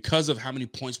 Because of how many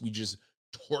points we just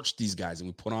torched these guys and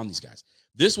we put on these guys.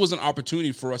 This was an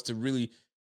opportunity for us to really,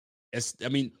 I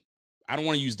don't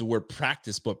want to use the word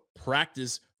practice, but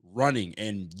practice running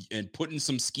and putting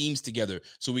some schemes together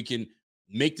so we can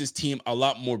make this team a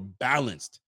lot more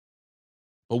balanced.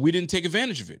 But we didn't take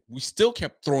advantage of it. We still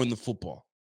kept throwing the football.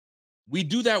 We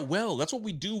do that well. That's what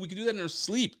we do. We can do that in our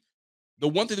sleep. The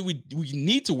one thing that we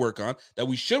need to work on, that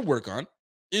we should work on,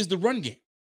 is the run game.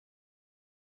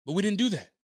 But we didn't do that.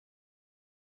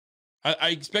 I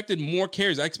expected more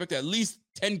carries. I expected at least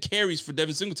 10 carries for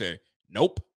Devin Singletary.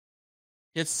 Nope.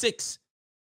 He had 6.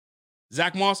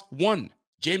 Zach Moss, 1.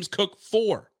 James Cook,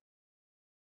 4.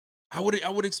 I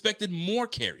would expected more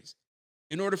carries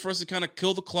in order for us to kind of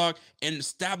kill the clock and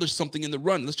establish something in the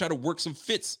run. Let's try to work some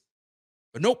fits.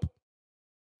 But nope.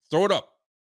 Throw it up.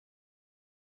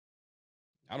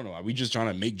 I don't know. Are we just trying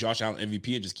to make Josh Allen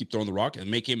MVP and just keep throwing the rock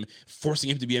and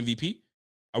forcing him to be MVP?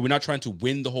 Are we not trying to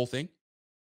win the whole thing?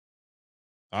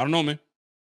 I don't know, man.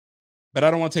 But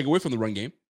I don't want to take away from the run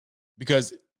game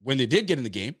because when they did get in the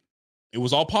game, it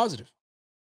was all positive.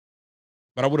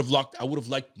 But I would have liked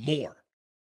more.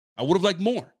 I would have liked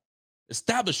more.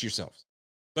 Establish yourselves.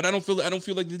 But I don't feel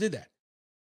like they did that.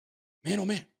 Man, oh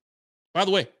man. By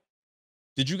the way,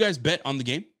 did you guys bet on the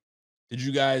game? Did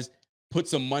you guys put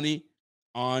some money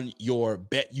on your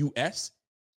BetUS?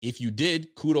 If you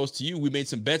did, kudos to you. We made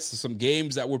some bets to some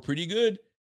games that were pretty good.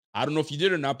 I don't know if you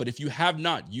did or not, but if you have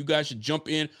not, you guys should jump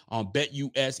in on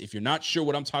BetUS. If you're not sure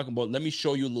what I'm talking about, let me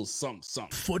show you a little something.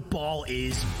 Football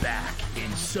is back,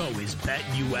 and so is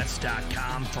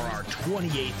BetUS.com for our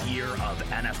 28th year of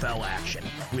NFL action.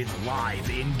 With live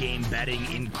in-game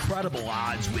betting, incredible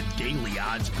odds with daily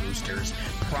odds boosters,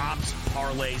 props,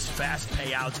 parlays, fast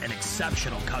payouts, and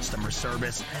exceptional customer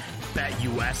service,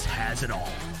 BetUS has it all.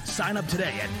 Sign up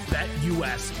today at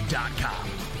BetUS.com.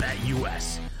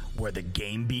 BetUS, where the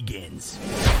game begins.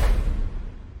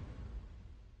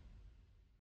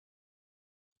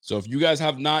 So if you guys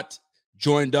have not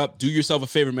joined up, do yourself a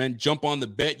favor, man. Jump on the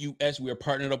BetUS. We are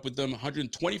partnered up with them.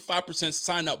 125%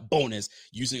 sign-up bonus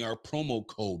using our promo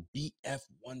code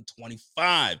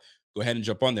BF125. go ahead and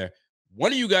jump on there.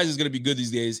 One of you guys is going to be good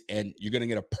these days, and you're going to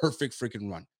get a perfect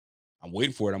freaking run. I'm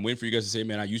waiting for it. I'm waiting for you guys to say,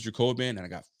 man, I used your code, man, and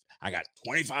I got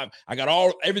 25. I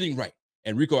got everything right.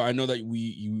 And Rico, I know that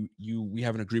we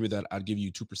have an agreement that I'd give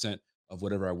you 2% of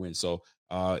whatever I win. So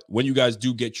when you guys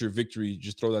do get your victory,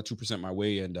 just throw that 2% my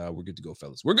way, and we're good to go,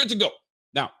 fellas. We're good to go.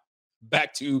 Now,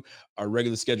 back to our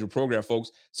regular scheduled program,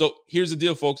 folks. So here's the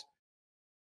deal, folks.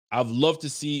 I'd love to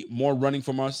see more running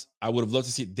from us. I would have loved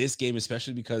to see this game,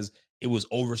 especially because it was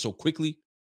over so quickly.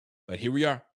 But here we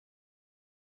are.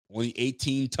 Only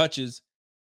 18 touches,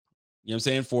 you know what I'm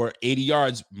saying, for 80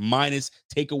 yards, minus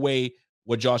take away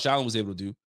what Josh Allen was able to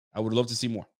do. I would love to see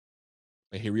more.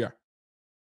 But here we are.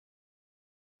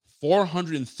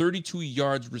 432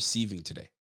 yards receiving today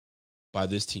by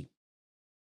this team.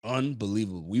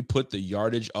 Unbelievable. We put the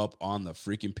yardage up on the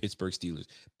freaking Pittsburgh Steelers.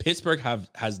 Pittsburgh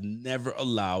has never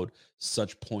allowed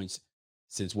such points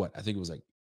since what? I think it was like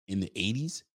in the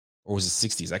 80s or was it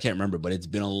 60s? I can't remember, but it's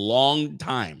been a long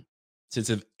time since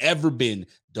they've ever been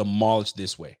demolished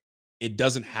this way. It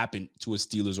doesn't happen to a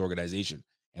Steelers organization.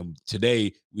 And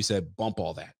today we said, bump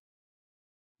all that.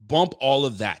 Bump all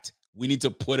of that. We need to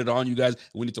put it on you guys.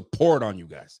 We need to pour it on you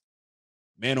guys.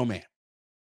 Man, oh man.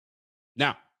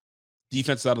 Now,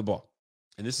 defense side of the ball.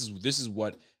 And this is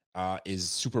what is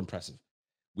super impressive.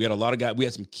 We had a lot of guys. We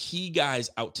had some key guys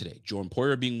out today. Jordan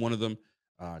Poyer being one of them.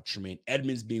 Tremaine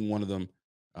Edmonds being one of them.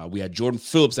 We had Jordan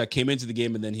Phillips that came into the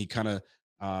game, and then he kind of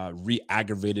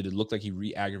re-aggravated. It looked like he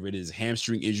re-aggravated his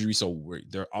hamstring injury. So we're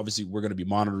going to be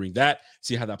monitoring that,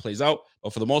 see how that plays out.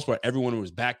 But for the most part, everyone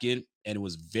was back in, and it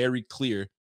was very clear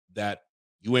that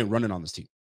you ain't running on this team.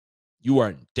 You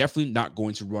are definitely not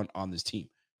going to run on this team.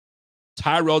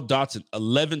 Tyrel Dodson,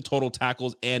 11 total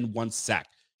tackles and 1 sack.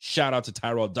 Shout out to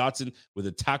Tyrel Dodson with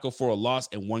a tackle for a loss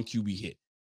and 1 QB hit.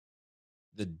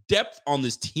 The depth on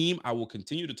this team, I will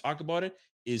continue to talk about it,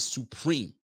 is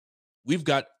supreme. We've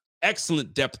got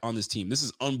excellent depth on this team. This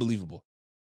is unbelievable.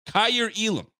 Kaiir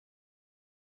Elam,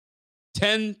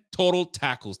 10 total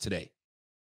tackles today.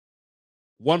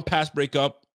 1 pass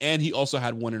breakup, and he also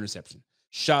had 1 interception.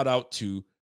 Shout out to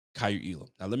Kaiir Elam.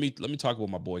 Now, let me talk about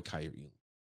my boy Kaiir Elam.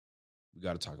 We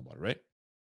got to talk about it, right?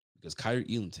 Because Kaiir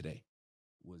Elam today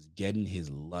was getting his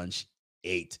lunch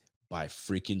ate by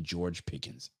freaking George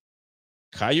Pickens.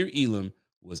 Kaiir Elam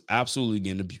was absolutely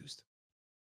getting abused.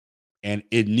 And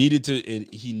he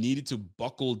needed to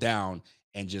buckle down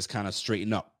and just kind of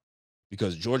straighten up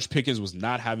because George Pickens was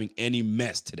not having any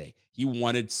mess today. He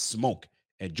wanted smoke,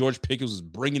 and George Pickens was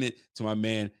bringing it to my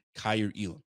man, Kaiir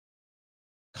Elam.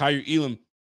 Kaiir Elam,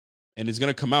 and it's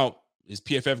going to come out, his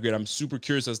PFF grade. I'm super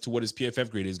curious as to what his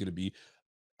PFF grade is going to be.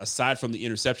 Aside from the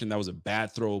interception, that was a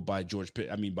bad throw by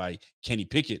by Kenny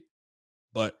Pickett.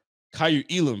 But Kaiir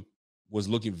Elam was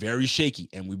looking very shaky.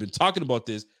 And we've been talking about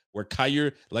this where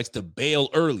Kaiir likes to bail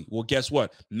early. Well, guess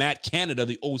what? Matt Canada,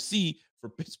 the OC for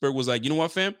Pittsburgh, was like, you know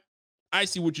what, fam? I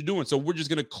see what you're doing. So we're just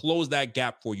going to close that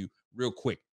gap for you real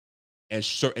quick. And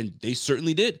they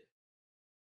certainly did.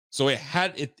 So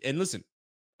and listen,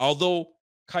 although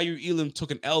Kaiir Elam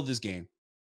took an L this game,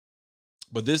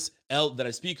 but this L that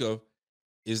I speak of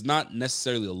is not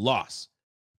necessarily a loss,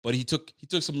 but he took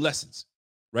some lessons,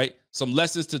 right? Some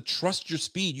lessons to trust your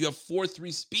speed. You have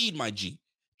 4.3 speed, my G.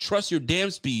 Trust your damn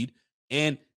speed.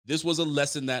 And this was a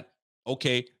lesson that,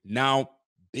 okay, now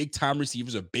big time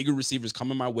receivers or bigger receivers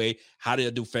coming my way. How do I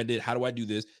defend it? How do I do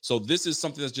this? So this is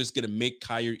something that's just going to make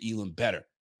Kaiir Elam better.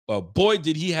 But boy,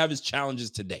 did he have his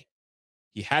challenges today.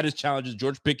 He had his challenges.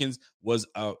 George Pickens was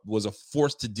a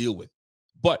force to deal with.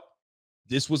 But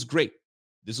this was great.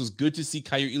 This was good to see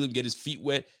Kaiir Elam get his feet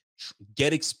wet,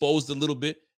 get exposed a little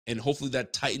bit, and hopefully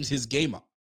that tightens his game up.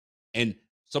 And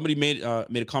somebody made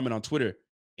a comment on Twitter,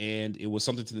 and it was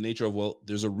something to the nature of, well,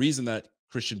 there's a reason that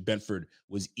Christian Benford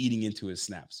was eating into his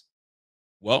snaps.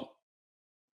 Well,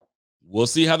 we'll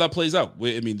see how that plays out.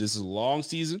 I mean, this is a long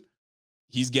season.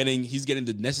 He's getting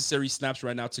the necessary snaps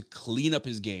right now to clean up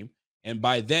his game. And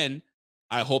by then,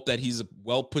 I hope that he's a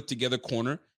well put together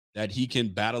corner that he can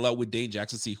battle out with Dane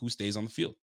Jackson, see who stays on the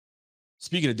field.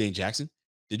 Speaking of Dane Jackson,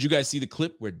 did you guys see the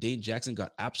clip where Dane Jackson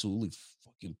got absolutely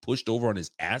fucking pushed over on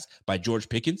his ass by George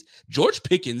Pickens? George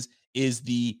Pickens he's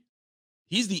the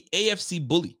AFC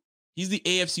bully. He's the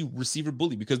AFC receiver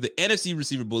bully because the NFC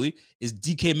receiver bully is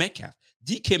DK Metcalf.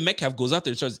 DK Metcalf goes out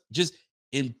there and starts just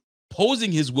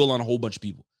imposing his will on a whole bunch of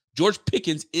people. George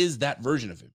Pickens is that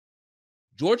version of him.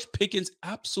 George Pickens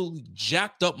absolutely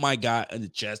jacked up my guy in the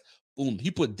chest. Boom.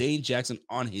 He put Dane Jackson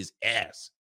on his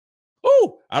ass.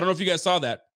 Oh, I don't know if you guys saw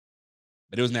that,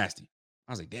 but it was nasty.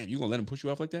 I was like, damn, you gonna let him push you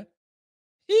off like that?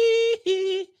 Hee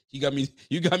hee. You got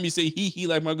me saying hee hee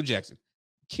like Michael Jackson.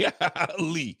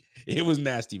 Golly. It was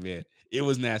nasty, man. It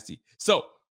was nasty. So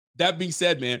that being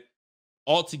said, man,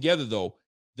 altogether though,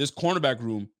 this cornerback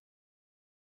room,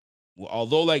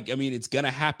 although it's going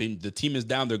to happen. The team is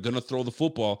down. They're going to throw the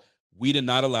football. We did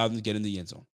not allow them to get in the end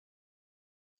zone.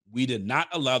 We did not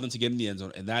allow them to get in the end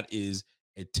zone. And that is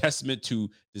a testament to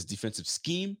this defensive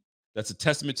scheme. That's a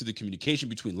testament to the communication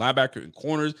between linebacker and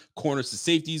corners to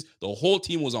safeties. The whole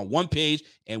team was on one page,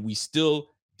 and we still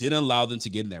didn't allow them to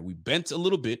get in there. We bent a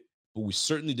little bit, but we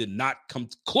certainly did not come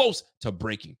close to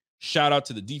breaking. Shout out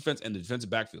to the defense and the defensive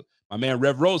backfield. My man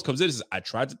Rev Rose comes in and says, I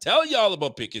tried to tell y'all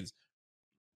about Pickens.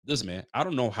 Listen, man, I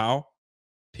don't know how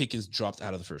Pickens dropped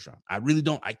out of the first round. I really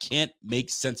don't. I can't make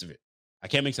sense of it.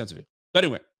 But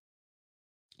anyway,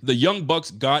 the Young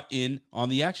Bucks got in on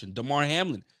the action. Damar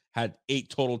Hamlin had 8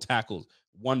 total tackles,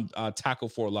 1 tackle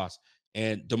for a loss.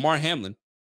 And Damar Hamlin,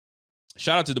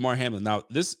 shout out to Damar Hamlin. Now,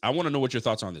 I want to know what your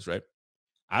thoughts are on this, right?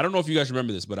 I don't know if you guys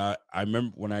remember this, but I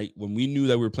remember when we knew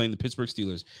that we were playing the Pittsburgh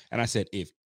Steelers, and I said,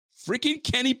 if freaking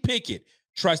Kenny Pickett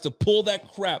tries to pull that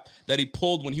crap that he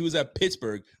pulled when he was at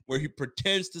Pittsburgh, where he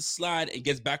pretends to slide and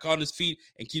gets back on his feet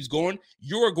and keeps going,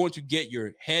 you are going to get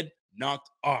your head knocked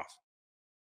off.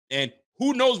 And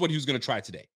who knows what he was going to try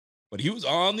today? But he was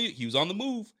on the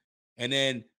move. And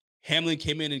then Hamlin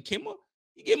came in and he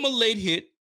gave him a late hit.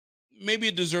 Maybe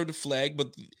it deserved a flag,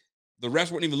 but the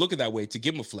refs weren't even looking that way to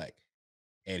give him a flag.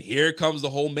 And here comes the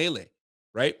whole melee,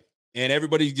 right? And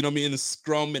everybody, in the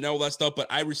scrum and all that stuff. But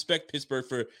I respect Pittsburgh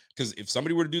because if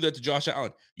somebody were to do that to Josh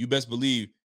Allen, you best believe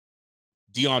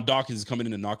Deion Dawkins is coming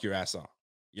in to knock your ass off.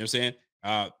 You know what I'm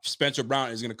saying? Spencer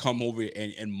Brown is going to come over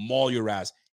and maul your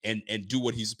ass and do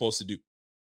what he's supposed to do. You know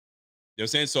what I'm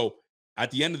saying? So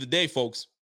at the end of the day, folks,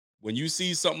 when you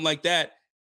see something like that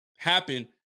happen,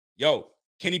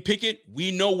 Kenny Pickett,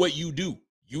 we know what you do.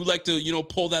 You like to,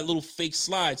 pull that little fake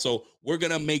slide. So we're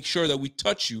going to make sure that we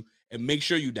touch you and make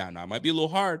sure you down. Now, it might be a little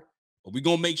hard, but we're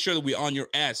going to make sure that we're on your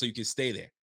ass so you can stay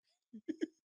there.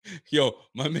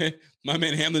 My man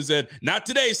Hamlin said, not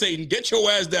today, Satan. Get your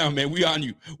ass down, man. We on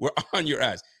you. We're on your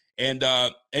ass. And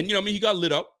he got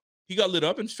lit up. He got lit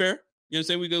up, and it's fair. You know what I'm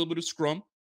saying? We got a little bit of scrum.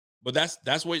 But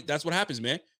that's what happens,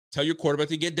 man. Tell your quarterback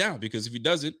to get down, because if he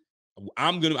doesn't,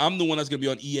 I'm the one that's gonna be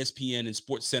on ESPN and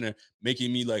Sports Center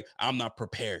making me like I'm not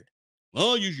prepared.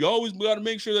 Well, you always got to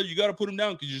make sure that you got to put him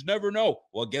down because you just never know.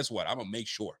 Well, guess what? I'm gonna make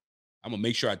sure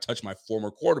I touch my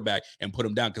former quarterback and put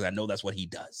him down because I know that's what he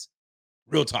does.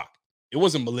 Real talk. It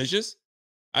wasn't malicious.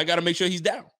 I got to make sure he's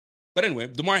down. But anyway,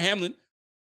 Damar Hamlin,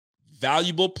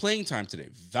 valuable playing time today.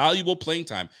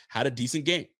 Had a decent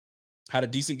game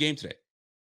today.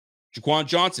 Jaquan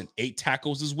Johnson, 8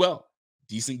 tackles as well.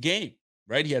 Decent game,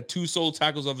 right? He had 2 solo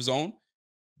tackles of his own.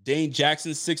 Dane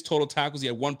Jackson, 6 total tackles. He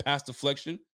had 1 pass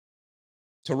deflection.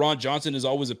 Teron Johnson is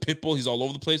always a pit bull. He's all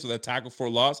over the place with that tackle for a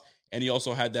loss. And he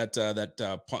also had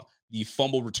the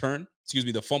fumble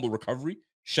recovery.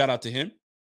 Shout out to him.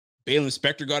 Baylon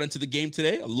Spector got into the game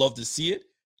today. I love to see it.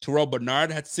 Terrell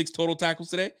Bernard had 6 total tackles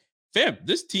today. Fam,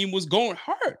 this team was going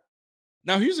hard.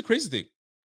 Now, here's the crazy thing.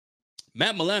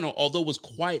 Matt Milano, although was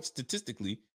quiet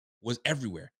statistically, was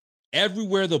everywhere.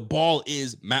 Everywhere the ball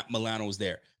is, Matt Milano was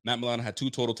there. Matt Milano had 2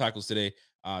 total tackles today,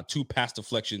 2 pass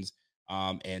deflections,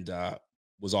 and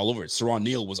was all over it. Saron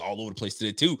Neal was all over the place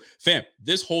today too. Fam,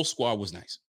 this whole squad was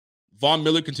nice. Von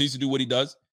Miller continues to do what he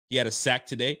does. He had a sack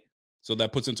today, so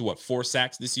that puts him to 4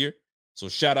 sacks this year. So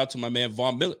shout out to my man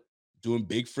Von Miller, doing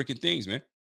big freaking things, man.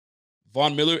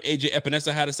 Von Miller, AJ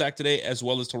Epinesa had a sack today, as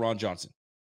well as Teron Johnson.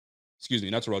 Excuse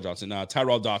me, not Terrell Johnson,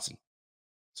 Tyrell Dodson.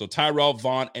 So Tyrell,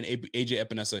 Vaughn, and AJ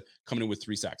Epinesa coming in with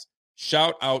 3 sacks.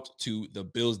 Shout out to the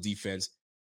Bills defense.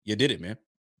 You did it, man.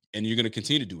 And you're going to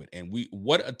continue to do it. And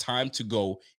what a time to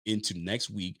go into next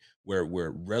week where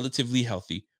we're relatively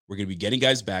healthy. We're going to be getting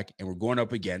guys back, and we're going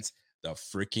up against the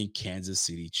freaking Kansas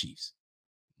City Chiefs.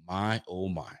 My, oh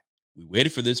my. We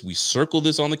waited for this. We circled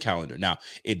this on the calendar. Now,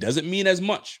 it doesn't mean as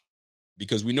much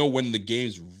because we know when the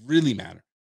games really matter.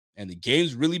 And the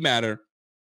games really matter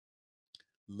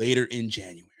later in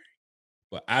January.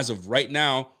 But as of right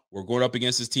now, we're going up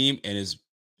against this team, and it's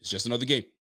just another game.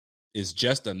 It's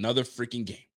just another freaking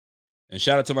game. And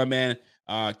shout out to my man,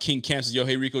 King Kansas. Yo,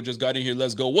 hey, Rico just got in here.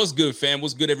 Let's go. What's good, fam?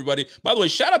 What's good, everybody? By the way,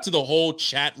 shout out to the whole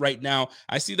chat right now.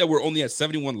 I see that we're only at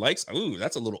 71 likes. Ooh,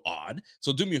 that's a little odd.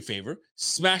 So do me a favor.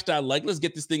 Smash that like. Let's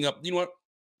get this thing up. You know what?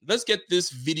 Let's get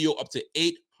this video up to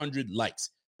 800 likes.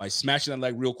 By smashing that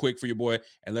like real quick for your boy,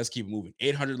 and let's keep moving.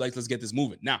 800 likes, let's get this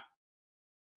moving. Now,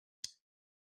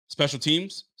 special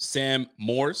teams, Sam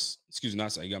Morris. Excuse me,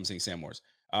 I'm saying Sam Morris.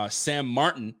 Sam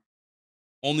Martin,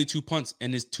 only 2 punts,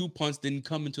 and his 2 punts didn't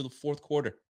come until the 4th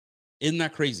quarter. Isn't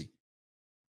that crazy?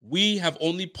 We have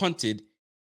only punted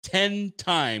 10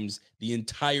 times the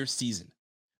entire season.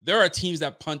 There are teams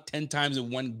that punt 10 times in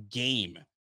one game,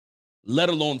 let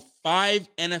alone 5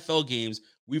 NFL games.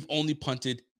 We've only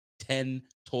punted 10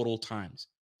 total times.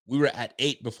 We were at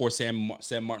 8 before Sam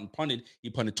Martin punted. He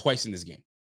punted twice in this game.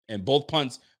 And both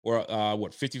punts were,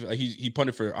 50? He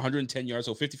punted for 110 yards,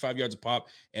 so 55 yards a pop,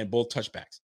 and both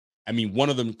touchbacks. I mean, one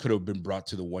of them could have been brought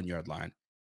to the 1-yard line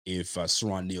if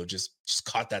Saron Neal just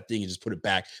caught that thing and just put it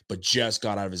back, but just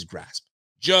got out of his grasp.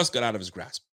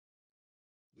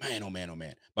 Man, oh man, oh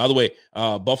man. By the way,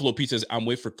 Buffalo Pete says, I'm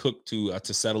waiting for Cook to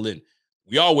settle in.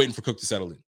 We are waiting for Cook to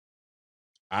settle in.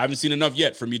 I haven't seen enough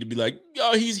yet for me to be like,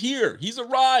 yo, he's here. He's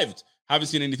arrived. Haven't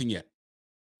seen anything yet.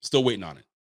 Still waiting on it.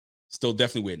 Still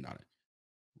definitely waiting on it.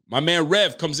 My man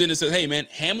Rev comes in and says, hey, man,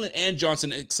 Hamlin and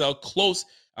Johnson excel close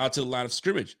to the line of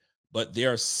scrimmage, but they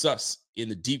are sus in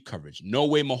the deep coverage. No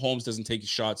way Mahomes doesn't take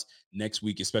shots next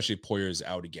week, especially if Poyer is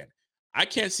out again. I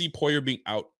can't see Poyer being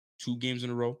out 2 games in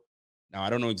a row. Now, I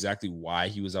don't know exactly why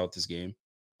he was out this game.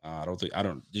 I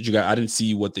didn't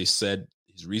see what they said,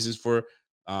 his reasons for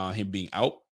him being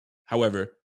out.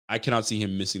 However, I cannot see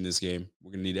him missing this game.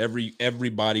 We're going to need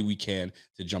everybody we can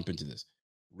to jump into this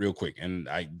real quick. And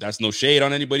that's no shade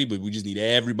on anybody, but we just need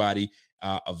everybody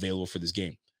available for this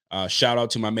game. Shout out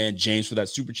to my man James for that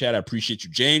super chat. I appreciate you,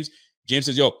 James. James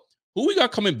says, yo, who we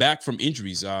got coming back from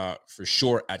injuries for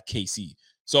sure at KC?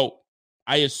 So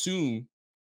I assume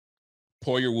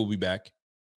Poyer will be back.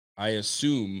 I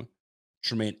assume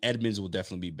Tremaine Edmonds will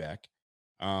definitely be back.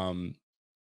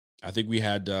 I think we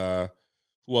had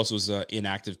who else was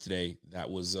inactive today? That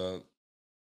was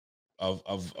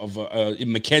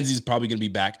McKenzie's probably going to be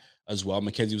back as well.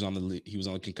 McKenzie was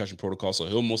on the concussion protocol, so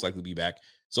he'll most likely be back.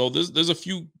 So there's a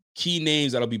few key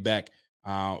names that'll be back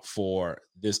for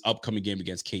this upcoming game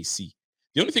against KC.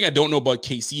 The only thing I don't know about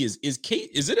KC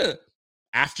is it a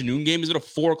afternoon game? Is it a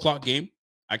 4:00 game?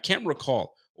 I can't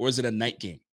recall. Or is it a night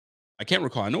game? I can't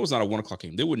recall. I know it's not a 1:00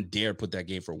 game. They wouldn't dare put that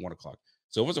game for a 1:00.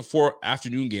 So if it's a 4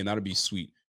 afternoon game, that'd be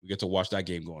sweet. We get to watch that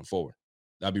game going forward.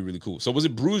 That'd be really cool. So was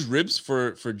it bruised ribs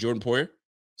for Jordan Poyer?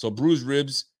 So bruised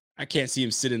ribs. I can't see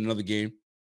him sit in another game.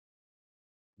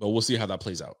 But we'll see how that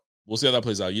plays out.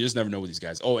 You just never know with these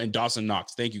guys. Oh, and Dawson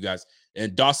Knox. Thank you, guys.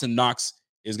 And Dawson Knox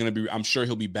is going to be, I'm sure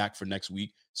he'll be back for next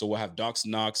week. So we'll have Dawson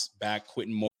Knox back,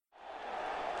 Quentin Moore.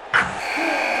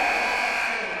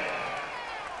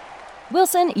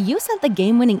 Wilson, you sent the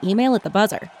game-winning email at the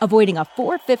buzzer, avoiding a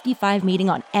 4:55 meeting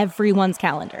on everyone's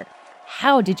calendar.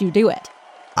 How did you do it?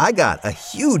 I got a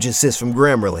huge assist from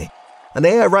Grammarly, an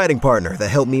AI writing partner that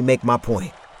helped me make my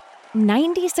point.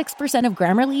 96% of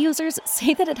Grammarly users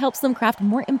say that it helps them craft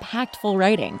more impactful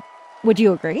writing. Would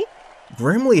you agree?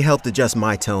 Grammarly helped adjust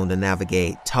my tone to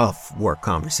navigate tough work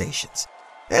conversations.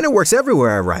 And it works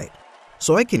everywhere I write,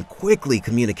 so I can quickly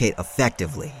communicate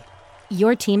effectively.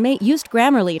 Your teammate used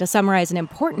Grammarly to summarize an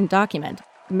important document,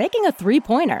 making a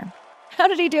 3-pointer. How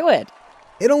did he do it?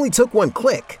 It only took 1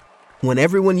 click. When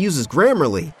everyone uses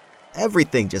Grammarly,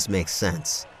 everything just makes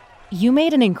sense. You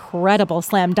made an incredible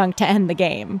slam dunk to end the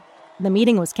game. The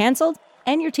meeting was canceled,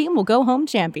 and your team will go home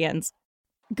champions.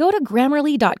 Go to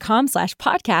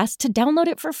Grammarly.com/podcast to download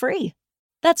it for free.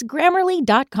 That's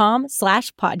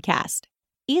Grammarly.com/podcast.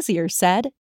 Easier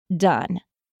said, done.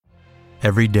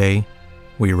 Every day,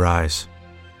 we rise,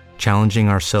 challenging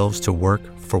ourselves to work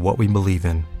for what we believe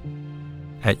in.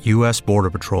 At U.S.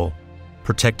 Border Patrol,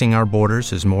 protecting our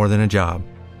borders is more than a job.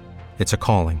 It's a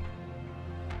calling.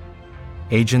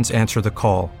 Agents answer the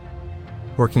call,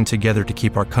 working together to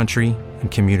keep our country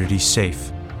and communities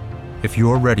safe. If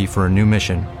you're ready for a new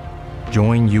mission,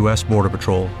 join U.S. Border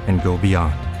Patrol and go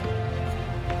beyond.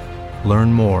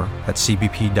 Learn more at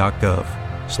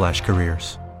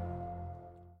cbp.gov/careers.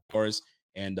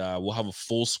 And we'll have a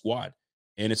full squad.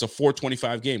 And it's a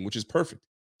 4:25 game, which is perfect.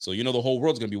 So, the whole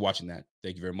world's going to be watching that.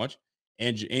 Thank you very much.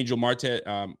 Angel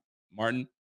Martin,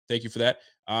 thank you for that.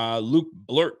 Luke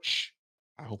Blurch.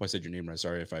 I hope I said your name right.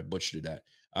 Sorry if I butchered that.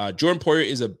 Jordan Poyer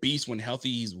is a beast when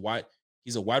healthy. He's a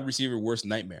wide receiver worst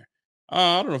nightmare.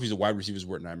 I don't know if he's a wide receiver's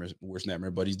worst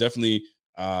nightmare, but he's definitely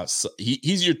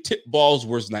he's your tip ball's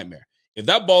worst nightmare. If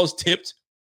that ball is tipped,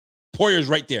 Poyer's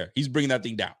right there. He's bringing that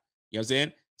thing down. You know what I'm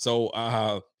saying? So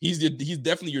he's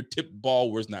definitely your tip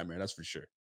ball worst nightmare. That's for sure.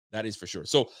 That is for sure.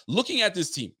 So looking at this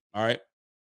team, all right,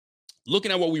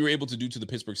 looking at what we were able to do to the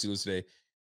Pittsburgh Steelers today,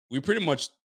 we pretty much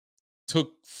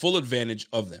took full advantage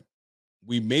of them.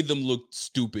 We made them look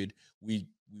stupid. We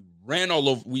ran all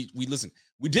over. We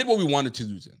did what we wanted to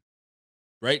do to them,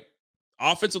 right?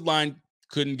 Offensive line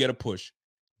couldn't get a push.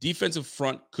 Defensive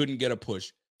front couldn't get a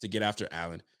push to get after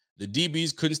Allen. The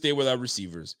DBs couldn't stay with our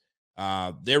receivers.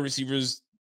 Their receivers,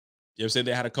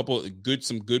 they had a couple of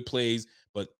some good plays,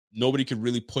 but Nobody could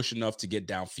really push enough to get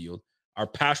downfield. Our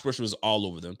pass rush was all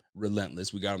over them,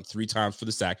 relentless. We got them 3 times for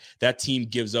the sack. That team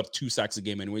gives up 2 sacks a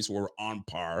game anyway, so we're on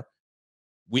par.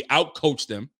 We outcoached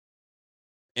them,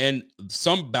 and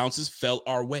some bounces fell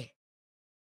our way,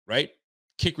 right?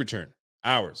 Kick return,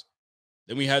 ours.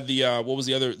 Then we had the what was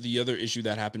the other issue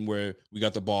that happened where we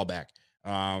got the ball back?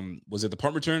 Was it the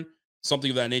punt return? Something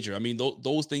of that nature. I mean,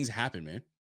 those things happen, man.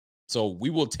 So we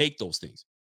will take those things.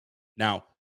 Now,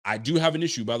 I do have an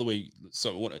issue, by the way.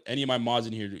 So any of my mods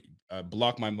in here,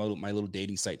 block my little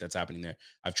dating site that's happening there.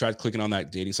 I've tried clicking on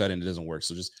that dating site and it doesn't work.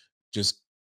 So just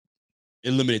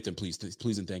eliminate them, please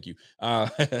and thank you.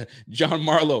 John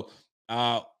Marlowe,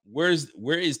 where is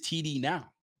TD now?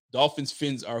 Dolphins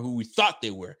fins are who we thought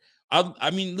they were.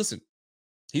 I mean, listen,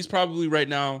 he's probably right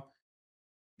now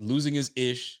losing his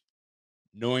ish,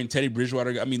 knowing Teddy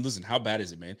Bridgewater. I mean, listen, how bad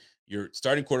is it, man? Your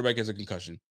starting quarterback gets a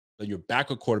concussion, then your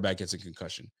backup quarterback gets a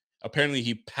concussion. Apparently,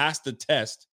 he passed the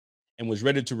test and was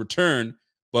ready to return,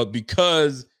 but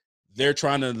because they're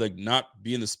trying to like not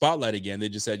be in the spotlight again, they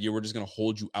just said, "Yeah, we're just going to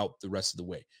hold you out the rest of the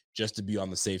way, just to be on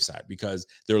the safe side," because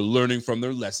they're learning from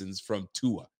their lessons from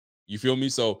Tua. You feel me?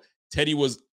 So Teddy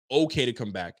was okay to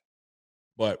come back,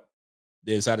 but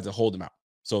they decided to hold him out.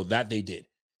 So that they did.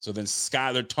 So then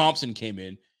Skylar Thompson came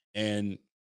in and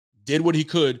did what he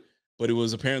could, but it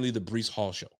was apparently the Breece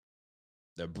Hall show.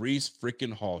 The Breece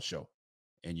freaking Hall show.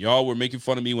 And y'all were making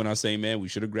fun of me when I say, man, we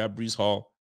should have grabbed Breece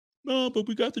Hall. No, but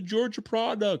we got the Georgia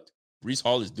product. Breece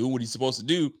Hall is doing what he's supposed to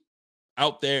do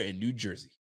out there in New Jersey.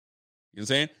 You know what I'm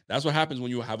saying? That's what happens when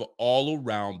you have an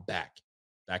all-around back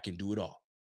that can do it all.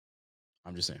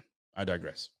 I'm just saying. I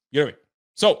digress. You know what I mean?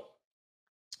 So,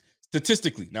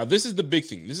 statistically, now this is the big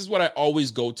thing. This is what I always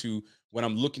go to when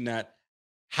I'm looking at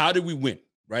how did we win,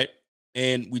 right?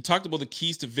 And we talked about the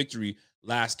keys to victory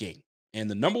last game. And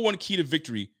the number one key to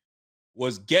victory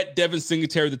was get Devin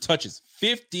Singletary the touches,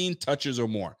 15 touches or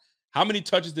more. How many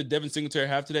touches did Devin Singletary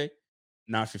have today?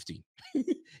 Not 15.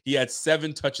 He had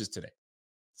 7 touches today.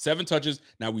 7 touches.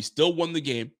 Now, we still won the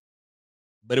game,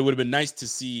 but it would have been nice to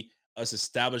see us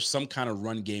establish some kind of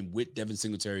run game with Devin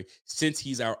Singletary since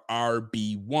he's our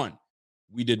RB1.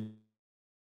 We did.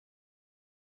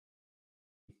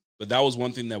 But that was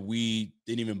one thing that we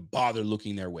didn't even bother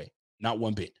looking their way. Not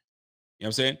one bit. You know what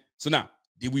I'm saying? So now,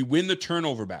 did we win the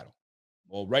turnover battle?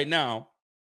 Well, right now,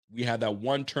 we had that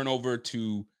one turnover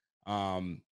to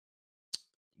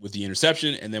with the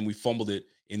interception, and then we fumbled it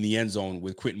in the end zone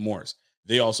with Quentin Morris.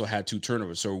 They also had 2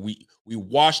 turnovers. So we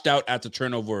washed out at the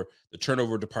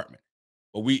turnover department.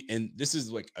 But and this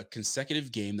is like a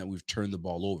consecutive game that we've turned the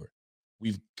ball over.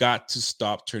 We've got to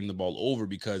stop turning the ball over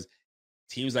because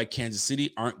teams like Kansas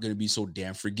City aren't going to be so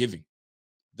damn forgiving.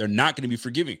 They're not going to be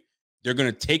forgiving. They're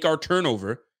going to take our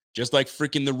turnover, just like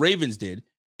freaking the Ravens did,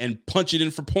 and punch it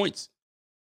in for points.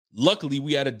 Luckily,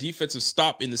 we had a defensive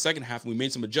stop in the second half, and we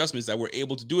made some adjustments that were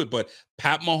able to do it. But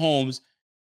Pat Mahomes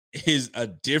is a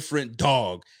different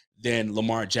dog than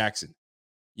Lamar Jackson.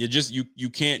 You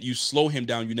can't slow him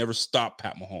down. You never stop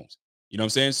Pat Mahomes. You know what I'm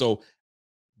saying? So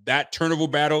that turnover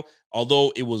battle,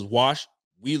 although it was washed,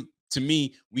 we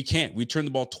can't. We turned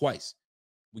the ball twice.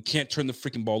 We can't turn the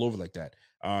freaking ball over like that.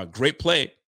 Great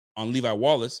play on Levi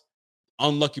Wallace.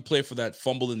 Unlucky play for that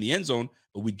fumble in the end zone,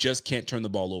 but we just can't turn the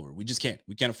ball over. We just can't.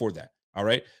 We can't afford that. All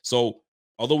right. So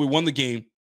although we won the game,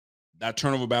 that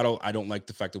turnover battle, I don't like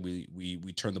the fact that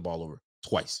we turned the ball over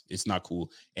twice. It's not cool.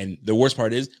 And the worst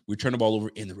part is we turn the ball over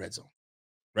in the red zone,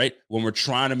 right? When we're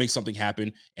trying to make something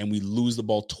happen and we lose the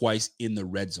ball twice in the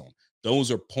red zone.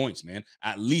 Those are points, man.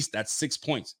 At least that's 6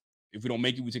 points. If we don't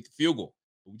make it, we take the field goal.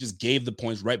 But we just gave the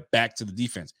points right back to the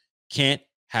defense. Can't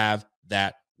have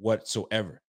that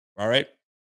whatsoever. All right.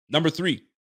 Number 3,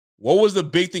 what was the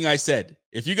big thing I said?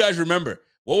 If you guys remember,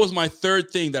 what was my third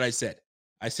thing that I said?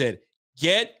 I said,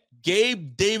 get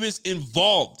Gabe Davis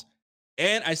involved.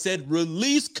 And I said,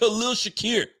 release Khalil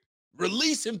Shakir.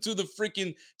 Release him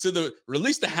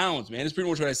release the hounds, man. That's pretty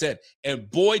much what I said.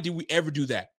 And boy, did we ever do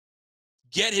that.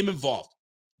 Get him involved.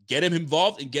 Get him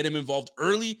involved and get him involved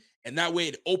early. And that way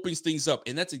it opens things up.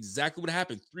 And that's exactly what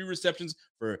happened. 3 receptions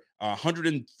for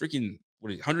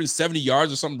 170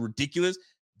 yards or something ridiculous.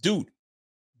 Dude,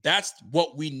 that's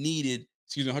what we needed.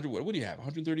 Excuse me, 100. What do you have?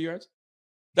 130 yards?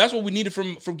 That's what we needed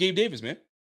from Gabe Davis, man.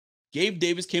 Gabe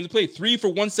Davis came to play. 3 for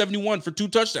 171 for 2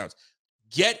 touchdowns.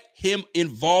 Get him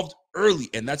involved early.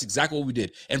 And that's exactly what we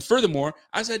did. And furthermore,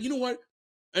 I said, you know what?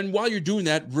 And while you're doing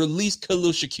that, release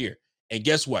Khalil Shakir. And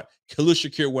guess what? Khalil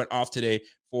Shakir went off today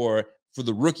for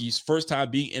the rookies, first time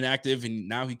being inactive. And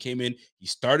now he came in. He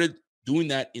started doing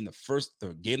that in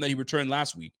the game that he returned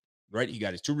last week, right? He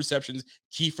got his 2 receptions,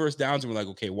 key first downs. And we're like,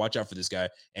 okay, watch out for this guy.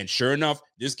 And sure enough,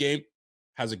 this game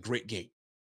has a great game.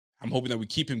 I'm hoping that we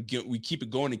keep it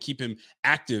going and keep him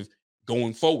active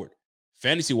going forward.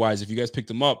 Fantasy-wise, if you guys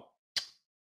picked him up,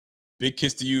 big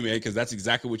kiss to you, man, because that's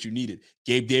exactly what you needed.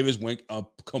 Gabe Davis went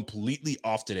completely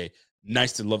off today.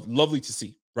 Nice to lovely to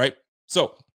see, right?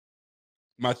 So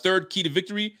my third key to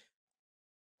victory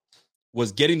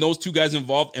was getting those two guys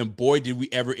involved, and boy, did we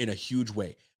ever in a huge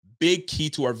way. Big key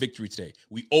to our victory today.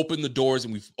 We opened the doors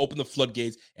and we've opened the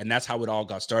floodgates, and that's how it all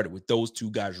got started with those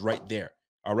two guys right there.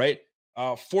 All right.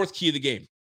 Fourth key of the game.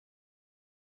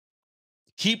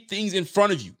 Keep things in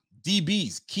front of you.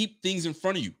 DBs, keep things in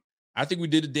front of you. I think we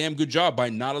did a damn good job by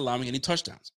not allowing any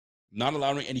touchdowns, not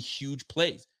allowing any huge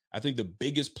plays. I think the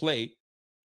biggest play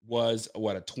was a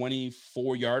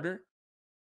 24-yarder.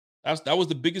 That was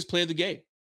the biggest play of the game.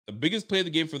 The biggest play of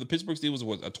the game for the Pittsburgh Steelers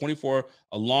was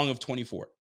a long of 24.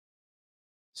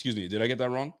 Excuse me, did I get that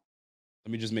wrong?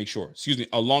 Let me just make sure. Excuse me,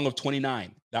 a long of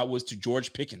 29. That was to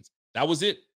George Pickens. That was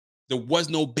it. There was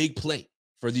no big play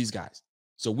for these guys.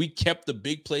 So we kept the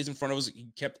big plays in front of us. We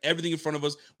kept everything in front of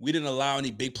us. We didn't allow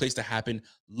any big plays to happen.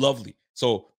 Lovely.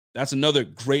 So that's another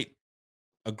great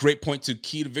point to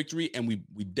key to victory, and we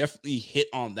definitely hit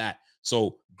on that.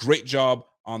 So great job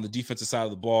on the defensive side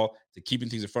of the ball to keeping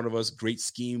things in front of us. Great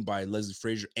scheme by Leslie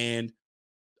Frazier and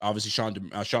obviously Sean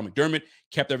McDermott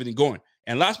kept everything going.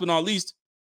 And last but not least,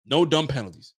 no dumb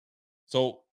penalties.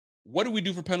 So what did we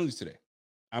do for penalties today?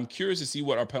 I'm curious to see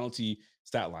what our penalty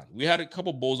stat line. We had a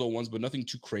couple bozo ones, but nothing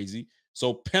too crazy.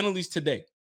 So penalties today.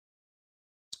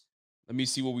 Let me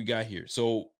see what we got here.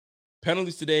 So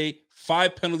penalties today,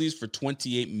 5 penalties for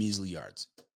 28 measly yards.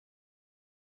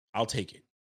 I'll take it.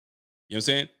 You know what I'm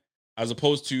saying? As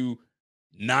opposed to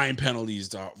 9 penalties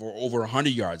for over 100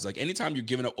 yards. Like anytime you're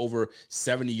giving up over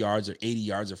 70 yards or 80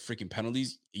 yards of freaking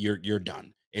penalties, you're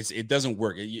done. It doesn't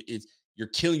work. You're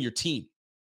killing your team.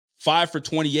 5 for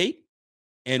 28.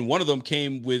 And one of them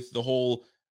came with the whole,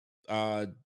 what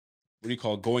do you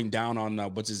call it? Going down on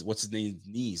what's his name's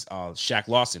knees? Shaq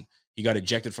Lawson. He got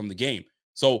ejected from the game.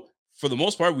 So for the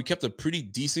most part, we kept a pretty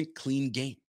decent, clean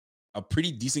game.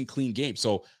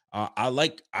 So I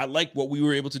like what we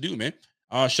were able to do, man.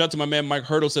 Shout out to my man Mike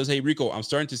Hurdle says, "Hey Rico, I'm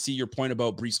starting to see your point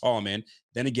about Breece Hall, man.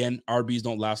 Then again, RBs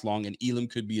don't last long, and Elam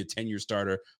could be a 10-year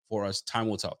starter for us. Time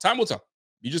will tell. Time will tell.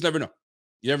 You just never know.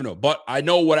 You never know. But I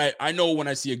know when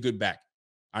I see a good back.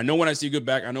 I know when I see a good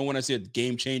back. I know when I see a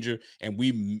game changer, and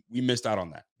we missed out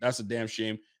on that. That's a damn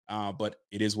shame. But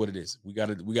it is what it is. We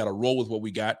gotta roll with what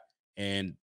we got.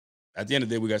 And at the end of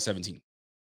the day, we got 17.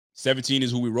 17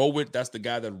 is who we roll with. That's the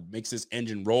guy that makes this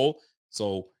engine roll.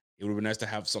 So it would have been nice to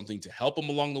have something to help him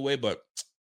along the way. But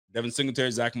Devin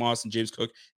Singletary, Zach Moss, and James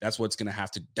Cook, that's what's gonna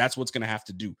have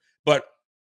to do. But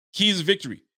keys of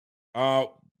victory.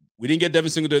 We didn't get Devin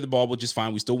Singletary the ball, which is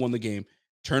fine. We still won the game.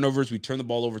 Turnovers, we turned the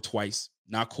ball over twice.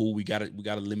 Not cool. We gotta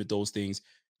limit those things.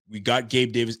 We got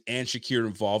Gabe Davis and Shakir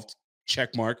involved.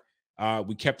 Check mark.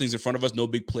 We kept things in front of us. No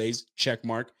big plays. Check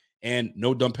mark. And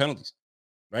no dumb penalties.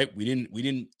 Right? We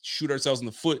didn't shoot ourselves in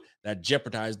the foot that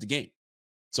jeopardized the game.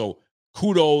 So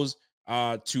kudos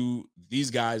to these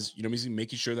guys. You know,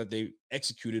 making sure that they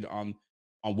executed on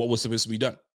what was supposed to be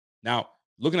done. Now,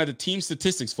 looking at the team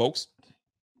statistics, folks.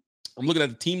 I'm looking at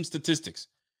the team statistics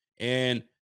and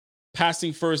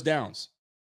passing first downs.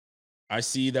 I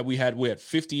see that we had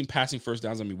 15 passing first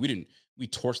downs. I mean, we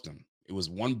torched them. It was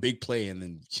one big play, and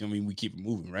then we keep it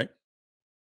moving, right?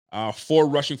 4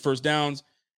 rushing first downs.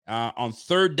 On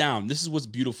third down, this is what's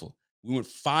beautiful. We went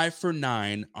 5 for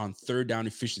 9 on third down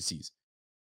efficiencies.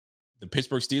 The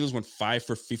Pittsburgh Steelers went 5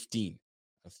 for 15,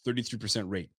 a 33%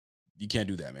 rate. You can't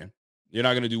do that, man. You're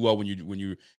not going to do well when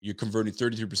you're converting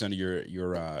 33% of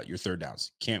your third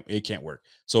downs. It can't work.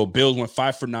 So Bills went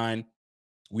 5 for 9.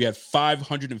 We had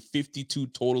 552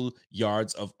 total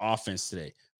yards of offense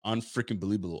today. Unfreaking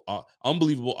believable.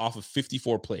 Unbelievable off of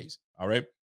 54 plays. All right.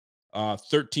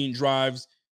 13 drives.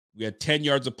 We had 10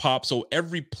 yards of pop. So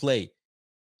every play,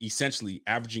 essentially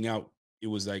averaging out, it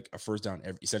was like a first down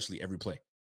essentially every play.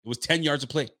 It was 10 yards of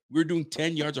play. We were doing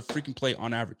 10 yards of freaking play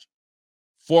on average.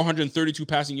 432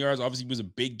 passing yards. Obviously, it was a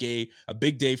big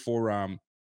day for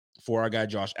our guy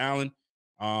Josh Allen.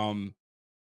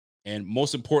 And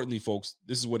most importantly, folks,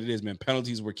 this is what it is, man.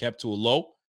 Penalties were kept to a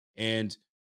low. And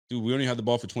dude, we only had the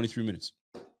ball for 23 minutes.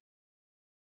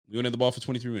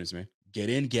 Man. Get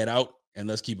in, get out, and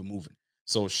let's keep it moving.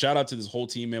 So shout out to this whole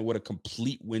team, man. What a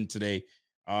complete win today.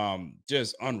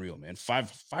 Just unreal, man.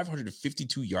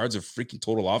 552 yards of freaking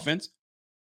total offense.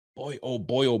 Boy, oh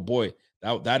boy.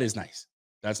 That is nice.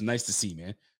 That's nice to see,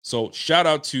 man. So shout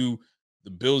out to the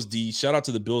Bills D. Shout out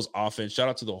to the Bills offense. Shout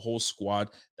out to the whole squad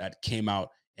that came out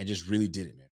and just really did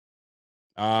it, man.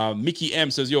 Mickey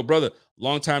M says, yo, brother,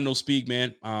 long time no speak,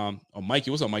 man.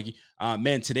 Mikey, what's up, Mikey?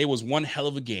 Man, today was one hell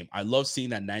of a game. I love seeing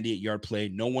that 98-yard play.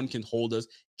 No one can hold us.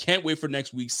 Can't wait for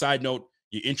next week. Side note,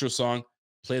 your intro song,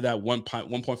 play that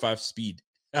 1.5 speed.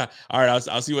 All right,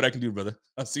 I'll see what I can do, brother.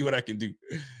 I'll see what I can do.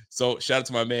 So shout out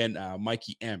to my man,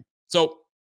 Mikey M. So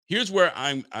here's where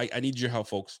I need your help,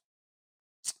 folks.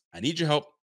 I need your help.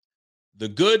 The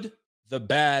good, the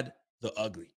bad, the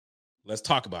ugly. Let's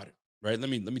talk about it, right? Let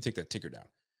me take that ticker down.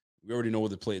 We already know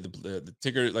what the play, the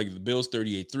ticker, like the Bills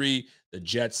 38-3, the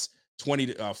Jets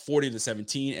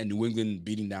 40-17, and New England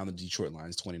beating down the Detroit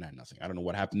Lions 29-0. I don't know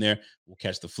what happened there. We'll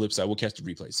catch the flip side. We'll catch the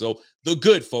replay. So the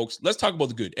good, folks. Let's talk about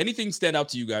the good. Anything stand out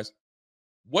to you guys?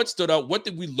 What stood out? What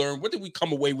did we learn? What did we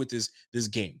come away with this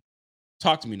game?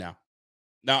 Talk to me now.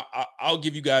 Now, I'll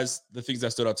give you guys the things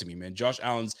that stood out to me, man. Josh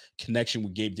Allen's connection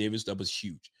with Gabe Davis, that was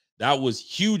huge. That was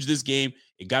huge this game.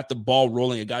 It got the ball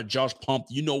rolling. It got Josh pumped.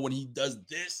 You know, when he does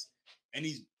this and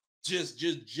he's just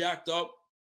jacked up,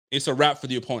 it's a wrap for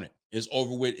the opponent. It's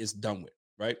over with. It's done with,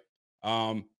 right?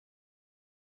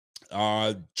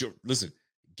 Listen,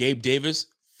 Gabe Davis,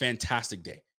 fantastic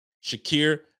day.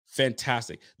 Shakir,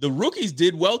 fantastic. The rookies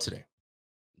did well today.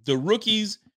 The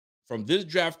rookies from this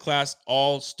draft class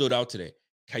all stood out today.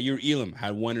 Khair Elam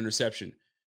had one interception.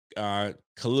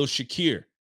 Khalil Shakir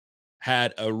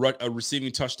had a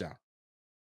receiving touchdown.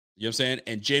 You know what I'm saying?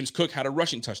 And James Cook had a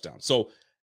rushing touchdown. So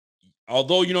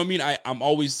although, you know what I mean,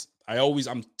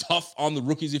 I'm tough on the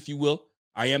rookies, if you will.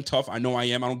 I am tough. I know I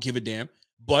am. I don't give a damn.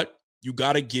 But you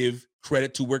got to give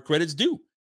credit to where credit's due.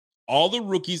 All the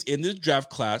rookies in this draft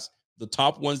class, the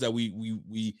top ones that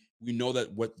we know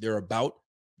that what they're about,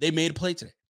 they made a play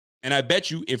today. And I bet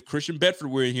you if Christian Bedford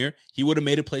were in here, he would have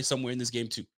made a play somewhere in this game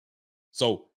too.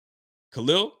 So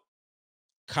Khalil,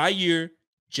 Khair,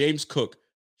 James Cook,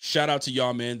 shout out to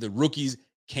y'all, man. The rookies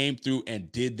came through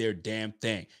and did their damn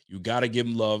thing. You got to give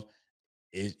them love.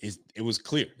 It was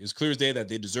clear. It was clear as day that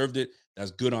they deserved it.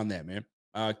 That's good on that, man.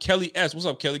 Kelly S. What's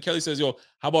up, Kelly? Kelly says, yo,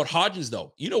 how about Hodgins,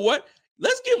 though? You know what?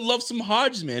 Let's give love some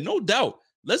Hodgins, man. No doubt.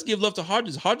 Let's give love to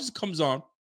Hodgins. Hodgins comes on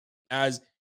as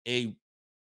a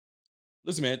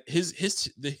listen, man.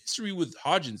 The history with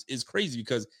Hodgins is crazy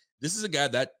because this is a guy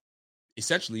that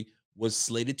essentially was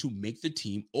slated to make the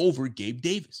team over Gabe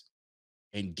Davis.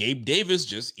 And Gabe Davis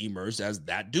just emerged as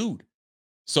that dude.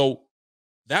 So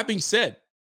that being said,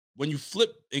 when you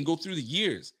flip and go through the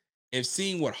years and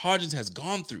seeing what Hodgins has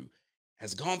gone through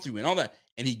and all that,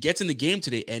 and he gets in the game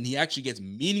today and he actually gets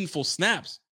meaningful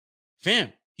snaps,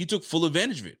 fam, he took full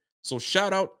advantage of it. So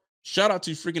shout out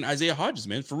to freaking Isaiah Hodgins,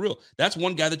 man, for real. That's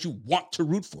one guy that you want to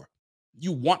root for.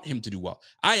 You want him to do well.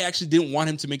 I actually didn't want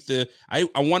him to make I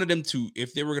wanted him to,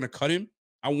 if they were going to cut him,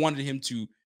 I wanted him to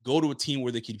go to a team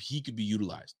where he could be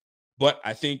utilized. But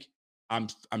I think I'm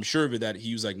sure of it that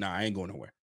he was like, nah, I ain't going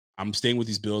nowhere. I'm staying with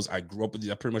these Bills. I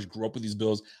pretty much grew up with these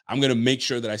Bills. I'm going to make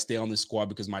sure that I stay on this squad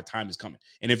because my time is coming.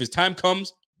 And if his time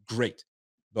comes, great.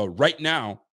 But right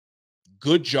now,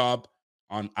 good job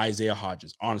on Isaiah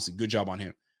Hodgins. Honestly, good job on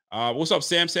him. What's up,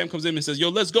 Sam? Sam comes in and says, yo,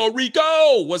 let's go,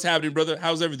 Rico. What's happening, brother?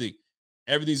 How's everything?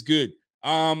 Everything's good.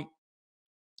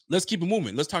 Let's keep it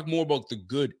moving. Let's talk more about the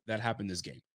good that happened this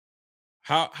game.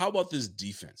 How about this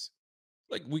defense?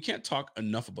 Like, we can't talk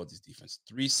enough about this defense.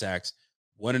 3 sacks,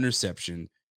 1 interception,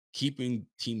 keeping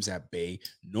teams at bay,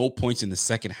 no points in the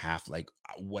second half. Like,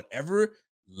 whatever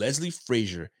Leslie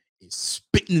Frazier is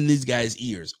spitting in these guys'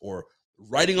 ears or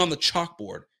writing on the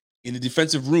chalkboard in the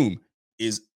defensive room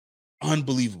is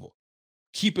unbelievable.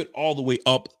 Keep it all the way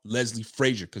up, Leslie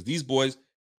Frazier, because these boys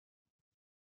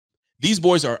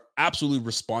are absolutely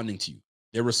responding to you.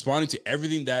 They're responding to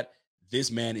everything that this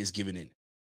man is giving in.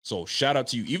 So shout out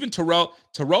to you. Even Terrell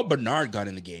Bernard got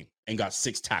in the game and got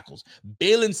 6 tackles.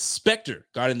 Balen Spector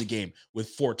got in the game with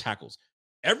 4 tackles.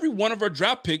 Every one of our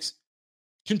draft picks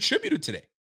contributed today.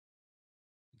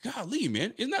 Golly,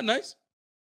 man. Isn't that nice?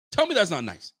 Tell me that's not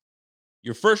nice.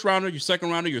 Your first rounder, your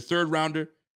second rounder, your third rounder.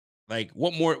 Like,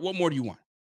 what more do you want?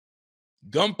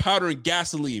 Gunpowder and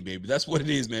gasoline, baby. That's what it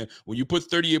is, man. When you put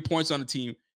 38 points on a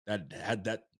team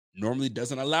that normally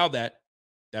doesn't allow that,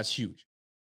 that's huge.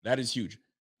 That is huge.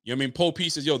 You know what I mean? Paul P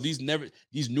says, yo, these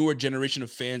newer generation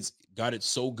of fans got it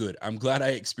so good. I'm glad I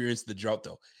experienced the drought,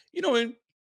 though. You know, and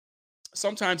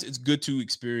sometimes it's good to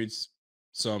experience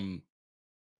some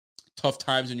tough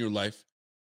times in your life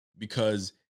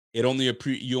because you only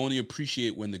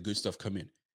appreciate when the good stuff come in. You know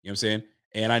what I'm saying?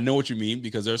 And I know what you mean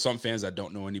because there are some fans that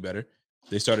don't know any better.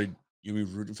 They started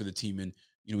rooting for the team in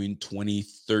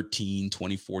 2013,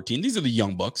 2014. These are the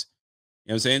young bucks.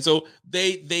 You know what I'm saying? So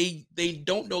they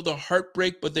don't know the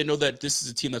heartbreak, but they know that this is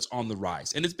a team that's on the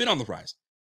rise. And it's been on the rise.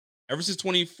 Ever since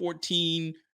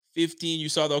 2014, 15, you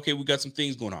saw that, okay, we got some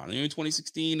things going on. In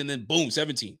 2016, and then boom,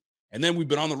 17. And then we've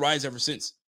been on the rise ever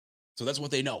since. So that's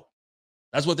what they know.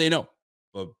 That's what they know.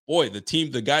 But boy,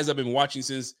 the guys I've been watching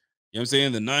since, you know what I'm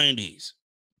saying, the 90s,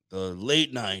 the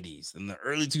late 90s, and the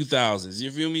early 2000s.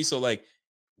 You feel me? So like,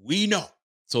 we know.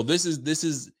 So this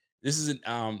is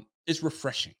it's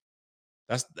refreshing.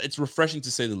 It's refreshing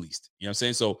to say the least. You know what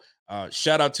I'm saying? So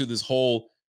shout out to this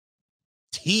whole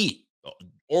team,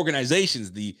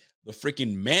 organizations, the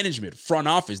freaking management, front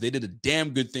office. They did a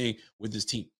damn good thing with this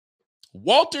team.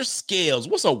 Walter Scales.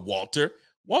 What's up, Walter?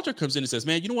 Walter comes in and says,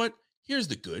 man, you know what? Here's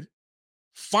the good.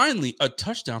 Finally, a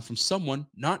touchdown from someone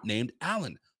not named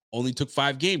Allen. Only took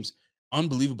 5 games.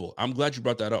 Unbelievable. I'm glad you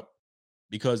brought that up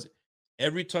because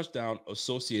every touchdown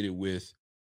associated with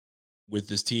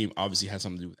this team obviously had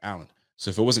something to do with Allen. So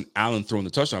if it wasn't Allen throwing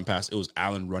the touchdown pass, it was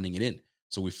Allen running it in.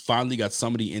 So we finally got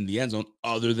somebody in the end zone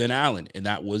other than Allen, and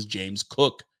that was James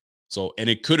Cook. So, and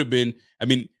it could have been, I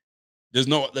mean, there's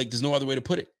no other way to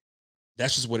put it.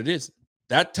 That's just what it is.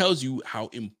 That tells you how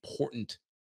important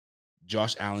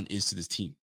Josh Allen is to this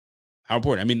team. How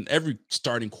important. I mean, every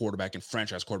starting quarterback and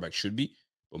franchise quarterback should be,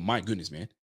 but my goodness, man,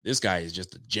 this guy is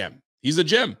just a gem. He's a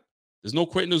gem. There's no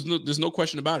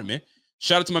question about it, man.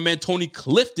 Shout out to my man Tony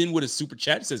Clifton with a super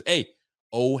chat. He says, hey,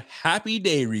 oh, happy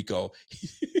day, Rico.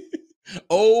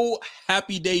 Oh,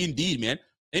 happy day indeed, man.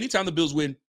 Anytime the Bills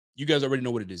win, you guys already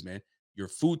know what it is, man. Your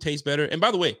food tastes better. And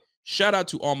by the way, shout out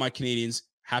to all my Canadians.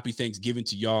 Happy Thanksgiving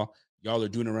to y'all. Y'all are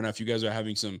doing it right now. If you guys are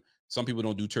having some people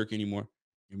don't do turkey anymore.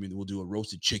 I mean, we'll do a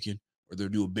roasted chicken or they'll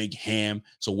do a big ham.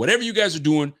 So whatever you guys are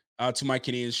doing, to my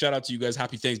Canadians, shout out to you guys.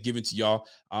 Happy Thanksgiving to y'all.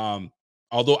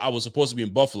 Although I was supposed to be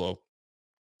in Buffalo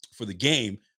for the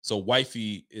game, so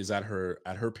wifey is at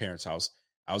her parents' house.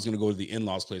 I was gonna go to the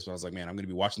in-laws' place, but I was like, man, I'm gonna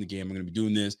be watching the game. I'm gonna be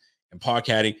doing this and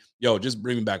podcasting. Yo, just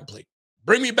bring me back a plate.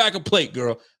 Bring me back a plate,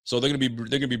 girl. So they're gonna be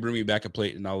bringing me back a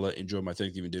plate, and I'll enjoy my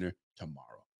Thanksgiving dinner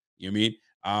tomorrow. You know what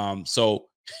I mean? So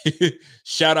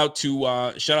shout out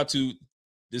to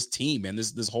this team, man.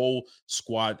 This whole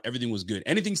squad. Everything was good.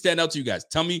 Anything stand out to you guys?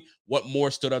 Tell me what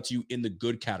more stood out to you in the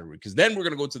good category, because then we're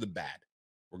gonna go to the bad.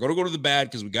 We're gonna go to the bad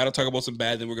because we got to talk about some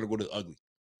bad. Then we're gonna go to the ugly.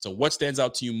 So what stands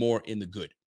out to you more in the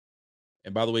good?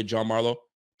 And by the way, John Marlowe,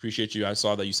 appreciate you. I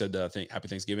saw that you said happy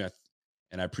Thanksgiving,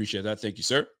 and I appreciate that. Thank you,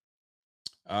 sir.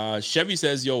 Chevy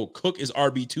says, yo, Cook is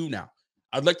RB2 now.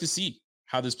 I'd like to see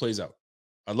how this plays out.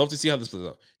 I'd love to see how this plays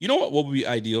out. You know what would be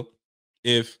ideal?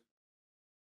 If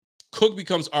Cook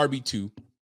becomes RB2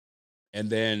 and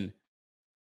then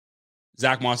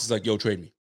Zach Moss is like, yo, trade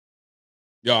me.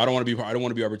 Yo, I don't want to be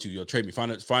RB2. Yo, trade me.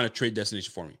 Find a trade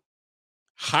destination for me.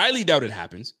 Highly doubt it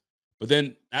happens, but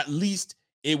then at least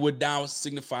it would now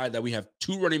signify that we have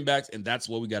 2 running backs, and that's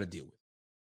what we got to deal with.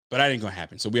 But that ain't going to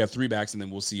happen. So we have 3 backs, and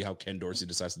then we'll see how Ken Dorsey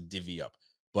decides to divvy up.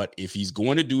 But if he's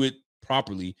going to do it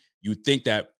properly, you'd think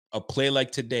that a play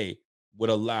like today would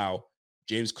allow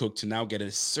James Cook to now get a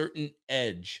certain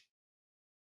edge.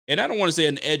 And I don't want to say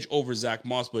an edge over Zach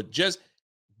Moss, but just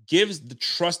gives the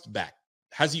trust back.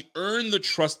 Has he earned the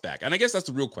trust back? And I guess that's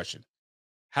the real question.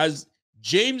 Has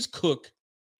James Cook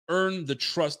earned the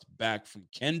trust back from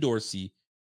Ken Dorsey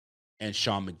and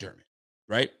Sean McDermott,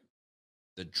 right?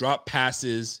 The drop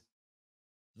passes,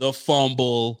 the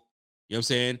fumble, you know what I'm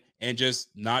saying? And just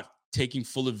not taking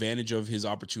full advantage of his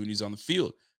opportunities on the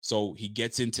field. So he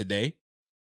gets in today.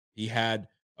 He had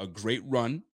a great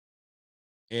run.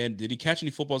 And did he catch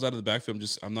any footballs out of the backfield?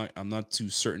 I'm not too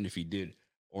certain if he did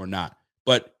or not.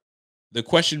 But the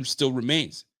question still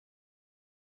remains.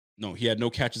 No, he had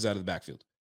no catches out of the backfield.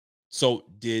 So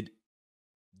did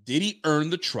he earn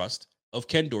the trust of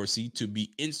Ken Dorsey to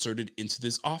be inserted into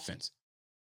this offense?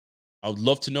 I would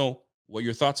love to know what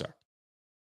your thoughts are.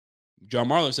 John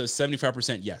Marlowe says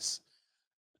 75% yes.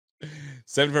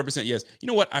 75% yes. You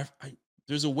know what? I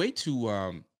there's a way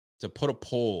to put a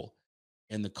poll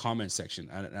in the comment section,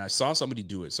 and I saw somebody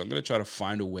do it. So I'm going to try to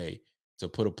find a way to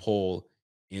put a poll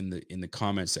in the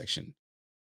comment section.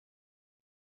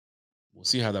 We'll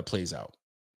see how that plays out.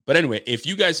 But anyway, if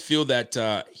you guys feel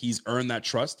that he's earned that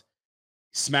trust,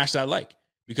 smash that like,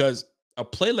 because a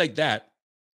play like that,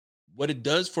 what it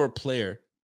does for a player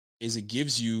is it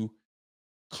gives you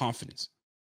confidence.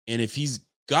 And if he's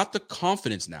got the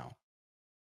confidence now,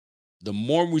 the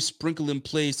more we sprinkle in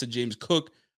plays to James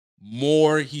Cook,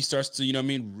 more he starts to, you know what I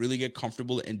mean, really get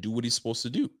comfortable and do what he's supposed to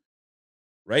do.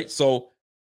 Right? So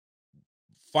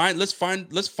let's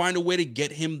find a way to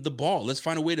get him the ball. Let's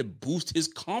find a way to boost his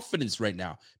confidence right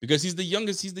now, because he's the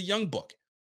youngest, he's the young buck.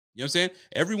 You know what I'm saying?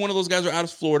 Every one of those guys are out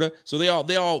of Florida, so they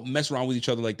all mess around with each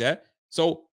other like that.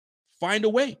 So find a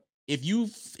way. If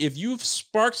you've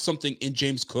sparked something in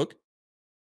James Cook,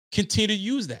 continue to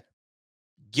use that.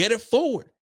 Get it forward.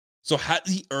 So has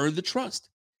he earned the trust?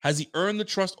 Has he earned the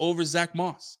trust over Zach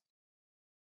Moss?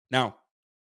 Now,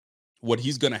 what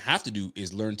he's going to have to do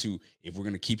is learn to, if we're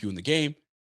going to keep you in the game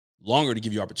longer to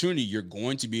give you opportunity, you're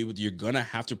going to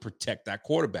have to protect that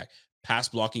quarterback. Pass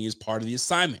blocking is part of the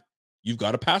assignment. You've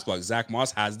got to pass block. Zach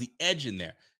Moss has the edge in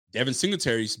there. Devin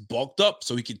Singletary's bulked up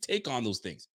so he can take on those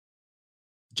things.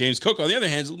 James Cook, on the other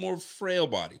hand, is a little more frail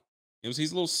body. He's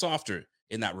a little softer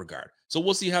in that regard. So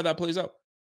we'll see how that plays out.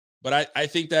 But I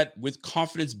think that with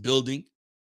confidence building,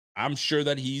 I'm sure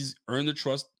that he's earned the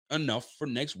trust enough for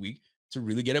next week to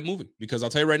really get it moving. Because I'll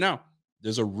tell you right now,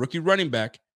 there's a rookie running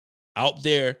back out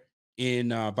there in,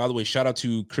 by the way, shout out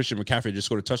to Christian McCaffrey, just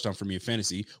scored a touchdown for me in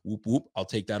fantasy. Whoop, whoop. I'll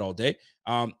take that all day.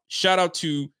 Shout out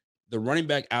to the running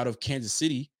back out of Kansas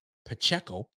City,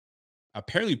 Pacheco.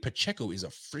 Apparently, Pacheco is a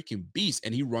freaking beast,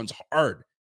 and he runs hard.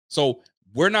 So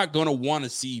we're not going to want to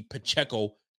see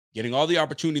Pacheco getting all the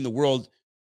opportunity in the world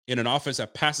in an offense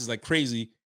that passes like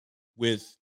crazy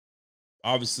with,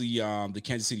 obviously, the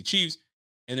Kansas City Chiefs.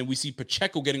 And then we see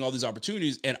Pacheco getting all these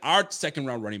opportunities, and our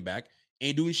second-round running back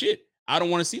ain't doing shit. I don't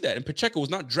want to see that. And Pacheco was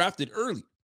not drafted early.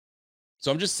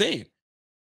 So I'm just saying,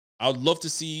 I would love to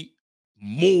see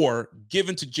more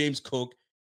given to James Cook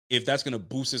if that's going to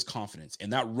boost his confidence.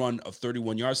 And that run of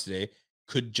 31 yards today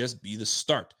could just be the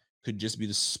start, could just be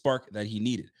the spark that he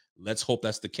needed. Let's hope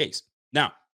that's the case.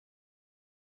 Now,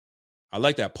 I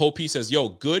like that. Poe P says, yo,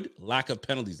 good lack of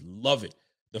penalties. Love it.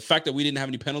 The fact that we didn't have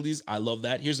any penalties, I love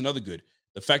that. Here's another good.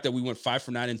 The fact that we went 5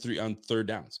 for 9 and 3 on third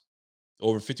downs.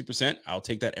 Over 50%, I'll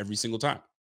take that every single time.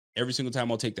 Every single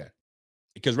time I'll take that.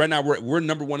 Because right now we're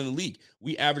number one in the league.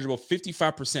 We average about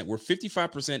 55%. We're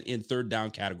 55% in third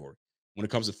down category when it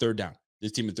comes to third down.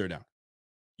 This team in third down.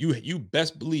 You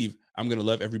best believe I'm going to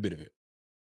love every bit of it.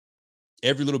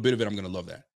 Every little bit of it, I'm going to love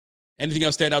that. Anything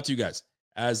else stand out to you guys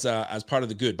as part of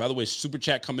the good? By the way, super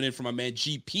chat coming in from my man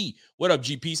GP. What up,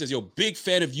 GP? Says, yo, big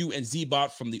fan of you and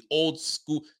Z-Bot from the old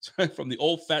school, from the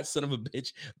old fat son of a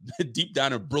bitch, deep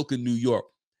down in Brooklyn, New York.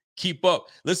 Keep up.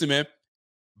 Listen, man.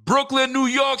 Brooklyn, New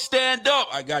York, stand up.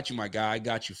 I got you, my guy. I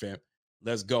got you, fam.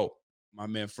 Let's go. My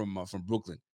man from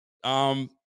Brooklyn.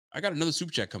 I got another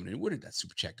super chat coming in. Where did that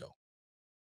super chat go?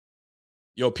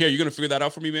 Yo, Pierre, you going to figure that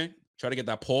out for me, man? Try to get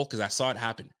that poll because I saw it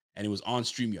happen. And it was on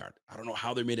StreamYard. I don't know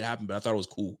how they made it happen, but I thought it was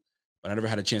cool. But I never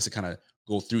had a chance to kind of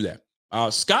go through that.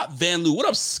 Scott Van Loo. What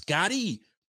up, Scotty? He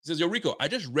says, yo, Rico, I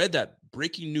just read that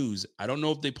breaking news. I don't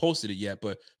know if they posted it yet,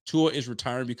 but Tua is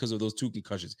retiring because of those 2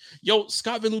 concussions. Yo,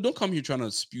 Scott Van Loo, don't come here trying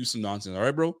to spew some nonsense. All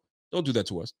right, bro? Don't do that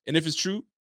to us. And if it's true,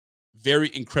 very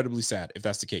incredibly sad if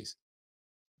that's the case.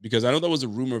 Because I know there was a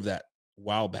rumor of that a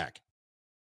while back.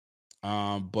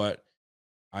 But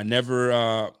I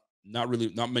never...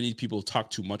 not many people talk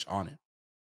too much on it.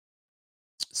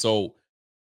 So,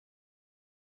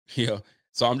 yeah.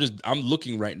 So I'm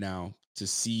looking right now to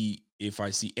see if I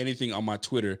see anything on my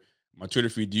Twitter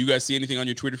feed. Do you guys see anything on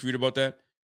your Twitter feed about that?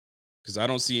 Because I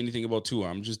don't see anything about Tua.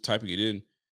 I'm just typing it in.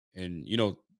 And,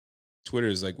 Twitter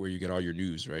is like where you get all your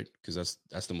news, right? Because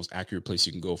that's the most accurate place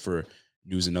you can go for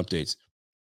news and updates.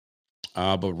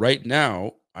 But right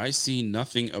now, I see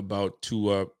nothing about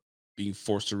Tua being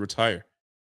forced to retire.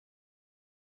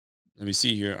 Let me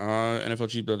see here. NFL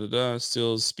chief,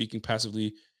 still speaking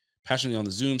passionately on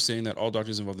the Zoom, saying that all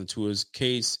doctors involved in Tua's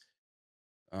case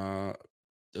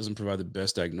doesn't provide the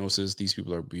best diagnosis. These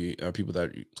people are people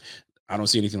that I don't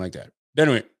see anything like that. But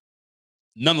anyway,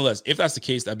 nonetheless, if that's the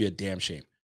case, that'd be a damn shame.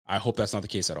 I hope that's not the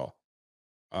case at all.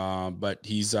 But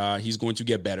he's going to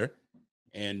get better,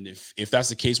 and if that's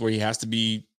the case where he has to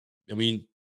be,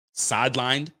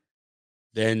 sidelined,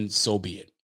 then so be it.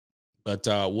 But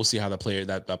we'll see how that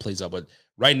plays out. But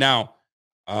right now,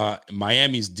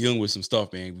 Miami's dealing with some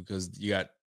stuff, man, because you got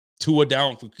Tua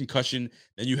down for concussion.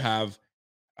 Then you have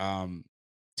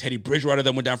Teddy Bridgewater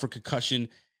that went down for concussion.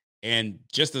 And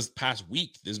just this past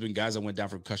week, there's been guys that went down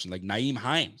for concussion, like Nyheim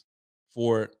Hines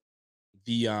for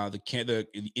the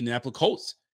Indianapolis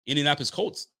Colts. Indianapolis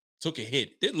Colts took a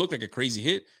hit. Didn't look like a crazy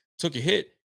hit. Took a hit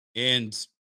and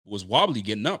was wobbly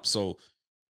getting up. So,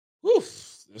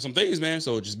 there's some things, man.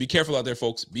 So just be careful out there,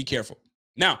 folks. Be careful.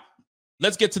 Now,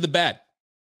 let's get to the bad.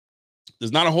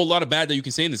 There's not a whole lot of bad that you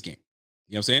can say in this game.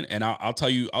 You know what I'm saying? And I'll tell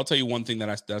you one thing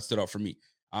that stood out for me.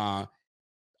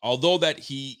 Although that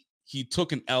he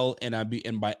took an L,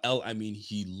 and by L I mean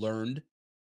he learned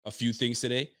a few things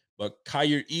today. But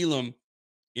Kaiir Elam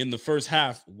in the first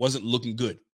half wasn't looking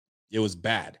good. It was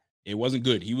bad. It wasn't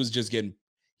good. He was getting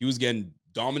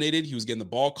dominated. He was getting the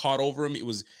ball caught over him.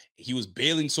 He was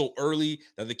bailing so early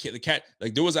that the cat,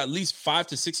 like, there was at least 5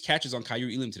 to 6 catches on Kaiir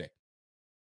Elam today.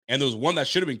 And there was one that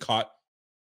should have been caught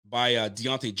by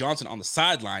Deontay Johnson on the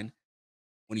sideline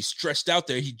when he stretched out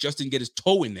there, he just didn't get his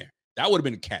toe in there. That would have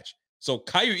been a catch. So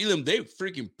Kaiir Elam, they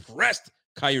freaking pressed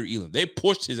Kaiir Elam. They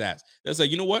pushed his ass. That's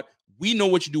like, you know what? We know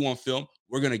what you do on film.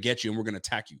 We're going to get you and we're going to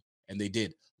attack you. And they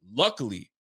did. Luckily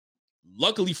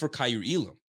for Kaiir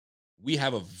Elam, we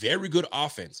have a very good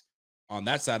offense on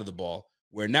that side of the ball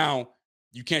where now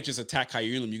you can't just attack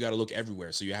Kaiir Elam. You got to look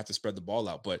everywhere. So you have to spread the ball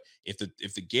out. But if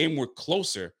the game were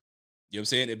closer, you know what I'm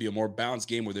saying? It'd be a more balanced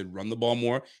game where they'd run the ball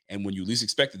more. And when you least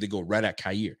expect it, they go right at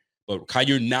Kaiir. But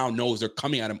Kaiir now knows they're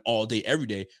coming at him all day, every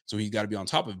day. So he's got to be on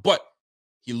top of it. But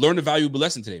he learned a valuable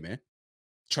lesson today, man.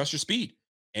 Trust your speed.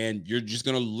 And you're just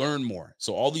going to learn more.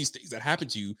 So all these things that happened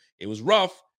to you, it was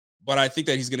rough, but I think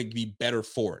that he's going to be better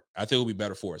for it. I think he'll be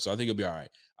better for it. So I think he'll be all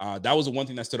right. That was the one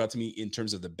thing that stood out to me in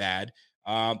terms of the bad.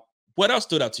 What else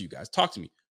stood out to you guys? Talk to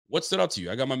me. What stood out to you?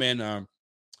 I got my man,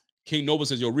 King Noble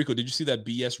says, yo, Rico, did you see that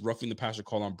BS roughing the passer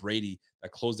call on Brady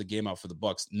that closed the game out for the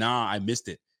Bucs? Nah, I missed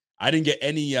it. I didn't get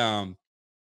any. I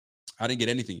didn't get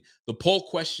anything. The poll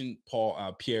question,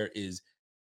 Pierre, is: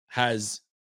 has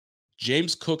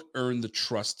James Cook earned the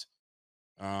trust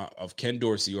of Ken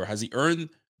Dorsey, or has he earned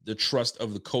the trust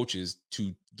of the coaches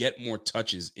to get more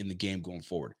touches in the game going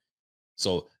forward?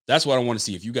 So that's what I want to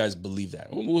see. If you guys believe that,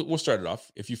 we'll start it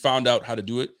off. If you found out how to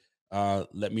do it,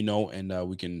 let me know, and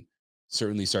we can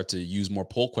certainly start to use more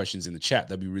poll questions in the chat.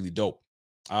 That'd be really dope.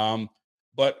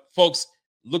 But folks,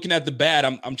 looking at the bad,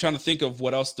 I'm trying to think of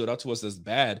what else stood out to us as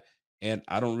bad, and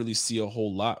I don't really see a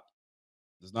whole lot.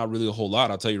 There's not really a whole lot,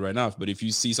 I'll tell you right now. But if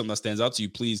you see something that stands out to you,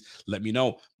 please let me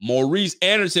know. Maurice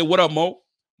Anderson, what up, Mo?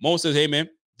 Mo says, hey, man,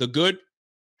 the good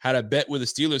had a bet with a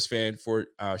Steelers fan for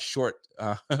short.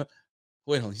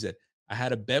 Wait, he said, I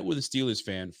had a bet with a Steelers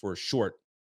fan for a short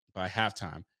by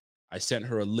halftime. I sent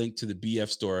her a link to the BF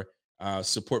store.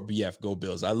 Support BF, go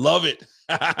Bills. I love it.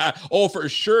 Oh, for a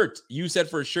shirt. You said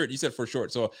for a shirt. You said for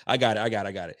short. So I got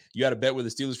it. You had a bet with a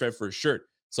Steelers fan for a shirt.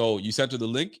 So you sent her the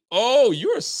link. Oh,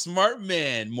 you're a smart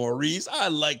man, Maurice. I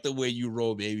like the way you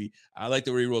roll, baby. I like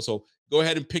the way you roll. So go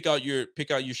ahead and pick out your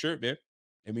shirt, man.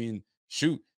 I mean,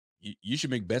 shoot, you should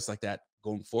make bets like that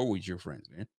going forward with your friends,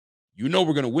 man. You know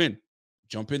we're gonna win.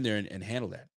 Jump in there and handle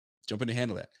that. Jump in and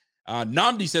handle that.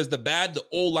 Namdi says the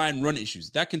O-line run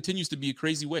issues. That continues to be a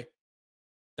crazy way.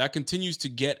 That continues to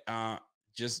get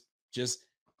just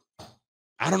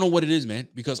I don't know what it is, man,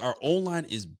 because our O-line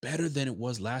is better than it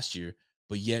was last year,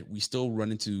 but yet we still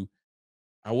run into,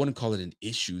 I wouldn't call it an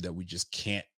issue that we just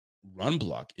can't run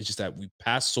block. It's just that we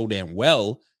pass so damn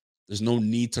well, there's no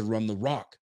need to run the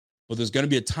rock. But there's going to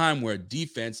be a time where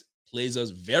defense plays us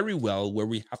very well, where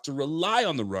we have to rely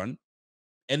on the run,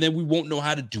 and then we won't know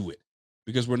how to do it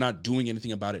because we're not doing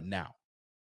anything about it now.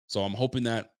 So I'm hoping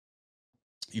that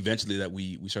eventually that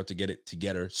we start to get it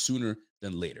together sooner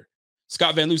than later.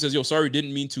 Scott Van Loo says, yo, sorry,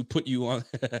 didn't mean to put you on,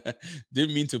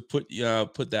 didn't mean to put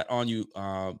that on you.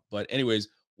 But anyways,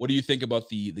 what do you think about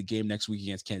the game next week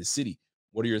against Kansas City?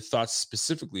 What are your thoughts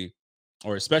specifically,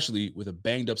 or especially with a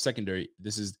banged up secondary?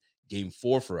 This is game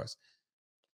 4 for us.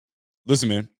 Listen,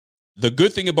 man, the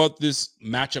good thing about this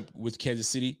matchup with Kansas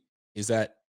City is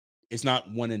that it's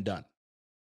not one and done.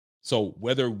 So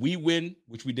whether we win,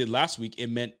 which we did last week, it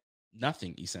meant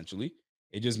nothing, essentially.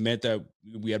 It just meant that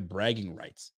we had bragging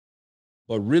rights.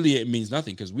 But really, it means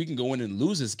nothing because we can go in and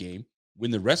lose this game,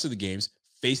 win the rest of the games,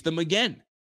 face them again.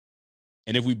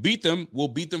 And if we beat them, we'll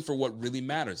beat them for what really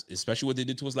matters, especially what they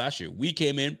did to us last year. We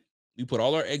came in, we put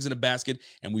all our eggs in a basket,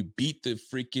 and we beat the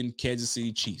freaking Kansas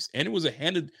City Chiefs. And it was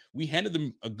we handed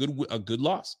them a good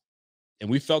loss. And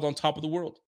we felt on top of the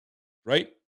world, right?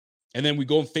 And then we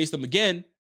go and face them again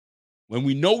when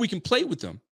we know we can play with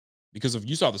them because of,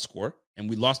 you saw the score, and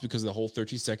we lost because of the whole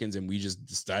 13 seconds, and we just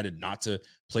decided not to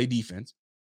play defense.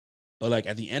 But like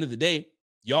at the end of the day,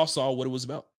 y'all saw what it was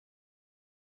about.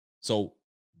 So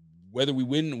whether we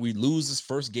win or we lose this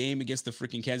first game against the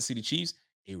freaking Kansas City Chiefs,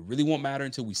 it really won't matter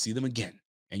until we see them again.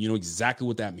 And you know exactly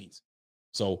what that means.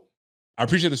 So I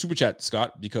appreciate the super chat,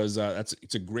 Scott, because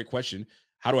it's a great question.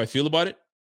 How do I feel about it?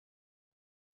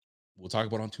 We'll talk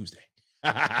about it on Tuesday.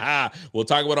 We'll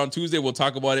talk about it on Tuesday. We'll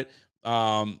talk about it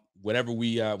whenever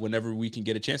we can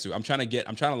get a chance to. I'm trying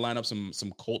to line up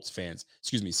some Colts fans,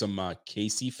 some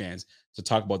KC fans to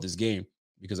talk about this game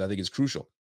because I think it's crucial.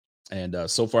 And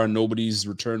so far nobody's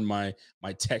returned my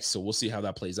text, so we'll see how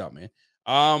that plays out,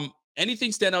 man.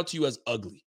 Anything stand out to you as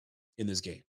ugly in this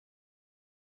game?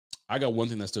 I got one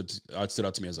thing that stood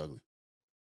out to me as ugly.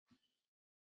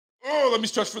 Oh, let me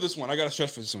stretch for this one. I got to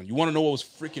stretch for this one. You want to know what was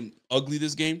freaking ugly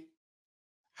this game?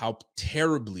 How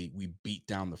terribly we beat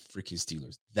down the freaking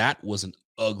Steelers. That was an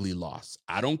ugly loss.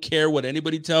 I don't care what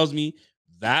anybody tells me.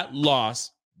 That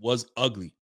loss was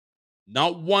ugly.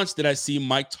 Not once did I see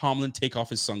Mike Tomlin take off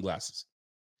his sunglasses.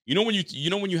 You know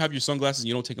when you have your sunglasses and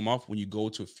you don't take them off when you go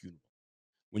to a funeral.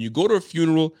 When you go to a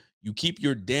funeral, you keep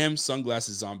your damn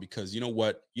sunglasses on because you know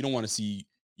what? You don't want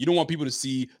people to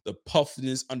see the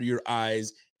puffiness under your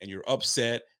eyes and you're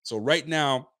upset. So right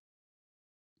now,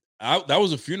 that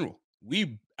was a funeral.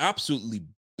 We absolutely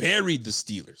buried the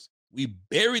Steelers. We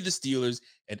buried the Steelers,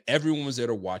 and everyone was there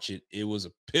to watch it. It was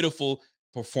a pitiful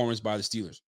performance by the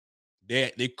Steelers.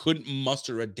 They couldn't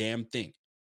muster a damn thing.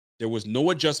 There was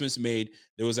no adjustments made.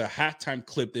 There was a halftime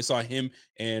clip. They saw him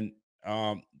and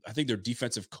I think their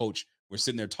defensive coach were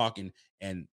sitting there talking,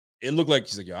 and it looked like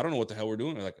he's like, I don't know what the hell we're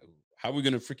doing. They're like, how are we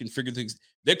going to freaking figure things?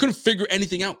 They couldn't figure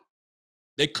anything out.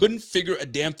 They couldn't figure a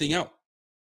damn thing out.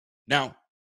 Now,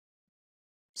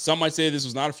 some might say this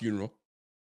was not a funeral.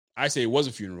 I say it was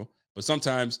a funeral, but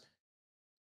sometimes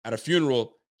at a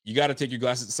funeral, you got to take your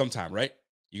glasses sometime, right?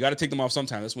 You got to take them off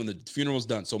sometime. That's when the funeral's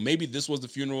done. So maybe this was the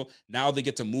funeral. Now they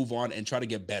get to move on and try to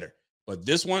get better. But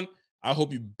this one, I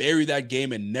hope you bury that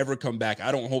game and never come back.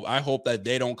 I hope that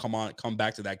they don't come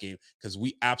back to that game because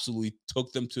we absolutely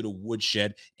took them to the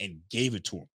woodshed and gave it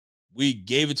to them. We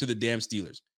gave it to the damn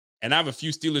Steelers. And I have a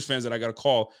few Steelers fans that I got to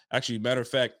call. Actually, matter of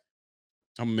fact,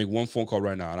 I'm going to make one phone call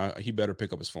right now, and he better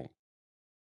pick up his phone.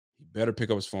 He better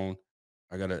pick up his phone.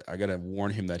 I gotta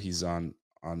warn him that he's on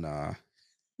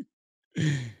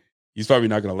he's probably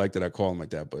not going to like that I call him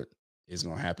like that, but it's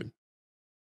going to happen.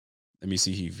 Let me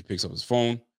see if he picks up his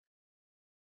phone.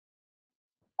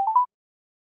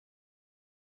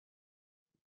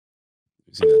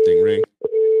 See that thing ring.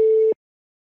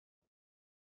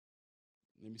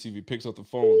 Let me see if he picks up the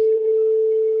phone.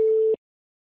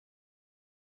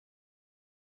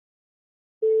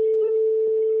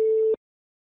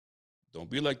 Don't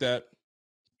be like that.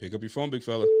 Pick up your phone, big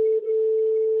fella.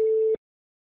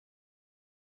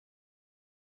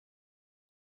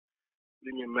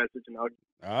 Leave me a message and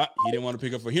he didn't want to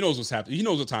pick up. He knows what's happening. He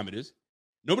knows what time it is.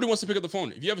 Nobody wants to pick up the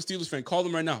phone. If you have a Steelers fan, call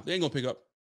them right now. They ain't gonna pick up.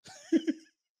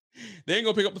 They ain't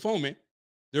gonna pick up the phone, man.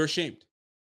 They're ashamed,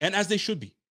 and as they should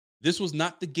be. This was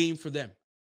not the game for them.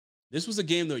 This was a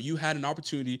game that you had an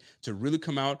opportunity to really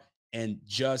come out and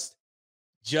just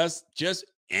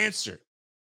answer.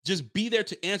 Just be there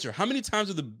to answer. How many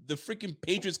times did the freaking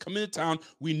Patriots come into town?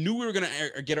 We knew we were going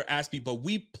to get our ass beat, but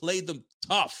we played them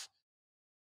tough.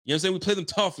 You know what I'm saying? We played them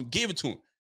tough and gave it to them.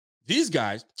 These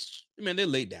guys, man, they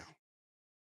laid down.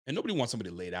 And nobody wants somebody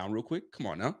to lay down real quick. Come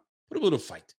on now. Put a little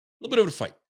fight. A little bit of a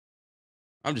fight.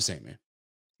 I'm just saying, man.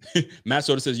 Matt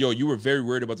Soda says, yo, you were very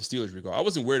worried about the Steelers, Rico. I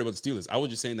wasn't worried about the Steelers. I was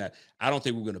just saying that I don't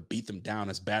think we're going to beat them down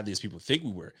as badly as people think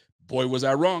we were. Boy, was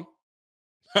I wrong.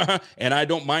 And I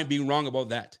don't mind being wrong about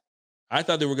that. I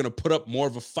thought they were going to put up more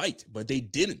of a fight, but they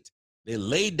didn't. They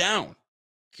laid down.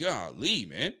 Golly,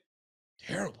 man.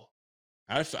 Terrible.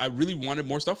 I really wanted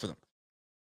more stuff for them.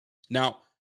 Now,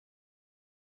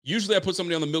 usually I put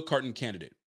somebody on the milk carton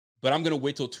candidate, but I'm going to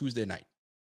wait till Tuesday night.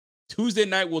 Tuesday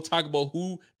night, we'll talk about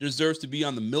who deserves to be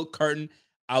on the milk carton.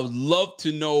 I would love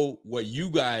to know what you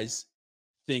guys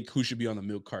think who should be on the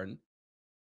milk carton.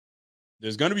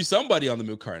 There's going to be somebody on the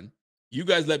milk carton. You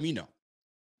guys let me know.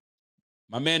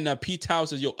 My man P. Tao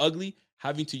says, yo, ugly,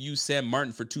 having to use Sam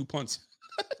Martin for 2 punts.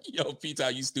 Yo, P. Tao,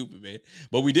 you stupid, man.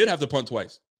 But we did have to punt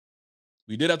twice.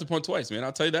 Man.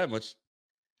 I'll tell you that much.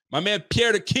 My man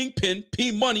Pierre the Kingpin,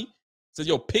 P. Money, says,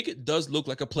 yo, Pickett does look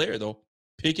like a player, though.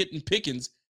 Pickett and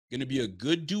Pickens going to be a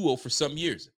good duo for some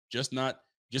years. Just not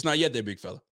yet there, big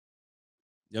fella.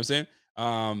 You know what I'm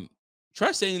saying?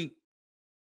 Try saying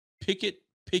Pickett,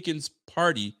 Pickens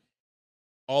party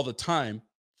all the time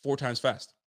 4 times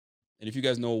fast. And if you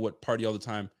guys know what party all the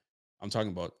time I'm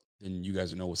talking about, then you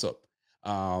guys know what's up.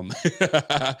 And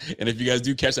if you guys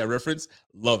do catch that reference,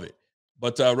 love it.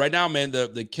 But right now, man,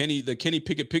 the Kenny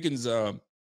Pickett Pickens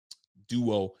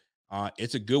duo,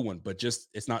 it's a good one, but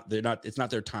it's not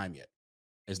their time yet.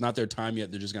 It's not their time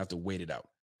yet. They're just gonna have to wait it out.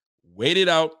 Wait it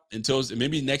out until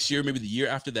maybe next year, maybe the year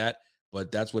after that.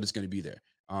 But that's what it's gonna be there.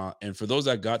 And for those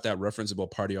that got that reference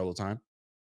about party all the time,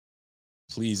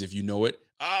 please, if you know it,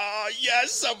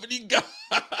 yes, somebody got.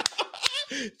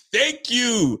 Thank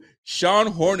you, Sean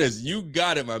Hornets. You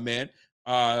got it, my man.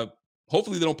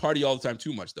 Hopefully they don't party all the time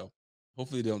too much, though.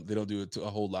 Hopefully they don't do it a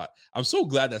whole lot. I'm so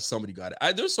glad that somebody got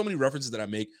it. There's so many references that I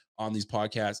make on these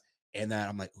podcasts, and that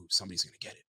I'm like, ooh, somebody's gonna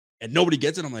get it, and nobody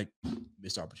gets it. I'm like,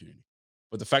 missed opportunity.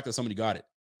 But the fact that somebody got it,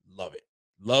 love it,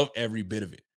 love every bit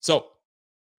of it. So,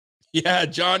 yeah,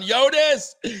 John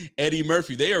Yotis, Eddie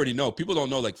Murphy. They already know. People don't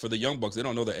know. Like for the Young Bucks, they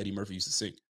don't know that Eddie Murphy used to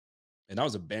sing, and that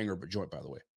was a banger of a joint, by the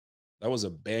way. That was a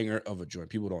banger of a joint.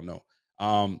 People don't know.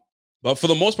 But for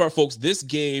the most part, folks, this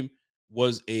game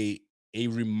was a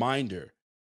reminder.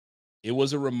 It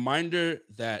was a reminder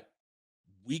that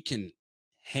we can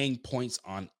hang points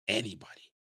on anybody.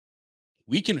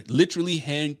 We can literally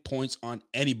hang points on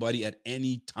anybody at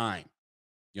any time.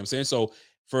 You know what I'm saying? So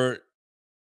for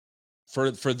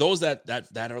those that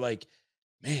are like,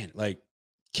 man, like,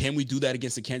 can we do that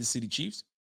against the Kansas City Chiefs?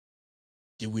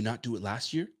 Did we not do it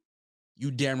last year?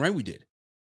 You damn right we did.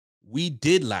 We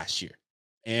did last year.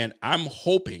 And I'm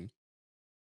hoping,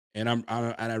 and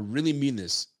I really mean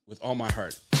this with all my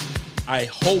heart, I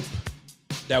hope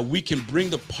that we can bring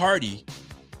the party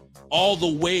all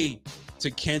the way to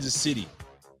Kansas City.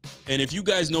 And if you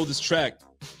guys know this track,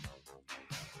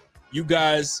 you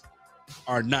guys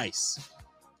are nice.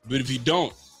 But if you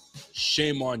don't,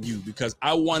 shame on you, because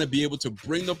I want to be able to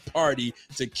bring the party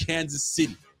to Kansas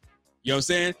City. You know what I'm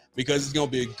saying? Because it's going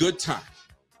to be a good time.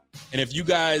 And if you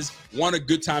guys want a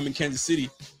good time in Kansas City,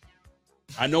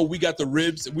 I know we got the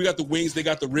ribs, we got the wings, they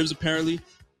got the ribs apparently.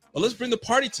 But let's bring the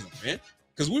party to them, man.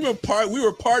 Because we were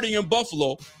partying in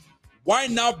Buffalo. Why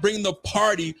not bring the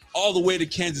party all the way to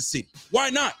Kansas City? Why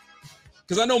not?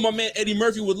 Because I know my man Eddie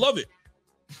Murphy would love it.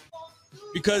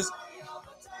 Because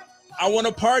I want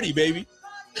to party, baby.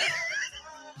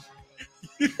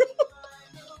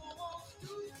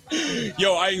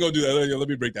 Yo, I ain't gonna do that. Let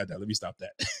me break that down. Let me stop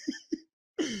that.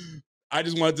 I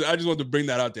just want to bring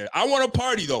that out there. I want to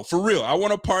party though, for real. I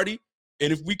want to party,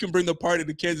 and if we can bring the party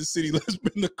to Kansas City, let's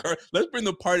bring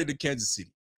the party to Kansas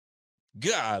City.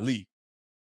 Golly,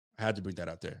 I had to bring that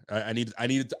out there. I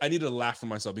needed to laugh for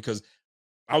myself, because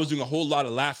I was doing a whole lot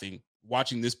of laughing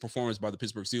watching this performance by the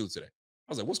Pittsburgh Steelers today.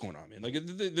 I was like, what's going on, man? Like,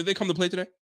 did they come to play today?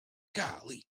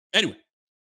 Golly. Anyway,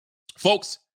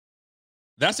 folks,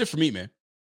 that's it for me, man.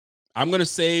 I'm going to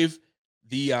save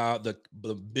the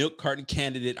milk carton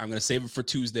candidate. I'm going to save it for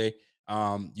Tuesday.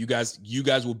 You guys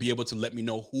will be able to let me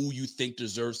know who you think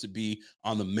deserves to be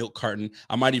on the milk carton.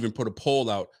 I might even put a poll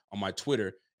out on my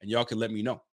Twitter, and y'all can let me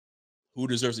know who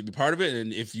deserves to be part of it.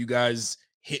 And if you guys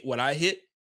hit what I hit,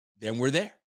 then we're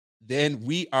there. Then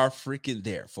we are freaking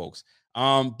there, folks.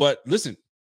 But listen,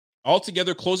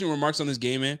 altogether, closing remarks on this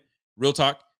game, man. Real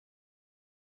talk.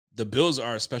 The Bills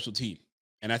are a special team,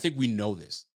 and I think we know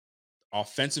this.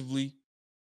 Offensively,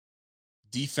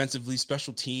 defensively,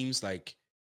 special teams, like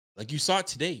you saw it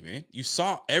today, man. You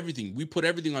saw everything. We put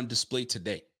everything on display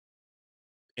today.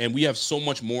 And we have so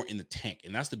much more in the tank.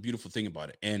 And that's the beautiful thing about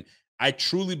it. And I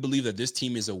truly believe that this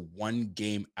team is a one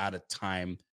game at a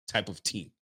time type of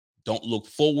team. Don't look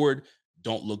forward.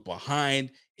 Don't look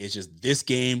behind. It's just this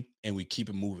game, and we keep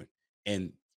it moving.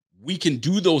 And we can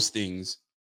do those things.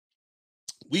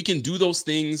 We can do those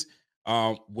things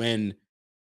when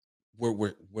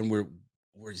we're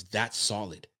that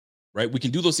solid, right? We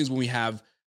can do those things when we have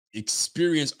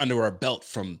experience under our belt,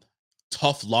 from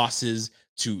tough losses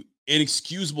to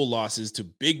inexcusable losses to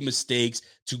big mistakes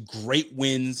to great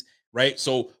wins, right?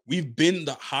 So we've been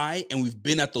the high and we've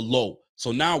been at the low.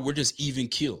 So now we're just even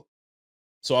keel.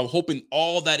 So I'm hoping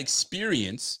all that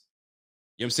experience,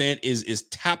 you know what I'm saying, is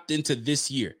tapped into this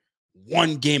year,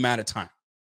 one game at a time.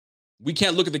 We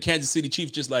can't look at the Kansas City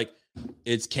Chiefs just like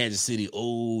it's Kansas City.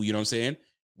 Oh, you know what I'm saying?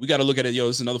 We got to look at it. Yo,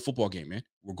 this is another football game, man.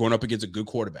 We're going up against a good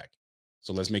quarterback.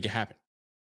 So let's make it happen.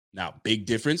 Now, big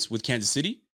difference with Kansas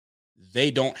City.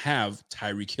 They don't have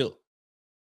Tyreek Hill.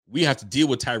 We have to deal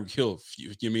with Tyreek Hill, you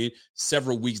know what I mean,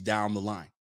 several weeks down the line.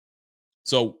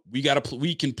 So we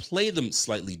can play them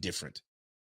slightly different.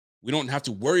 We don't have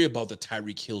to worry about the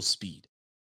Tyreek Hill speed.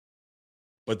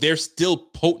 But they're still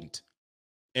potent.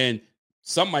 And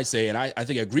some might say, and I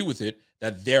think I agree with it,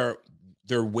 that they're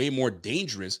way more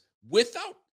dangerous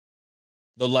without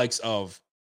the likes of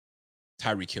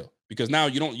Tyreek Hill. Because now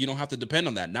you don't have to depend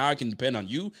on that. Now I can depend on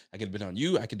you. I can depend on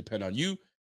you. I can depend on you.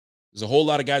 There's a whole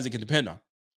lot of guys that can depend on.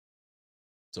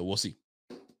 So we'll see.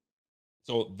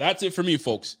 So that's it for me,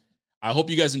 folks. I hope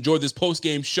you guys enjoyed this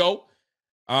post-game show.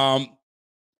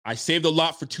 I saved a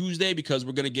lot for Tuesday because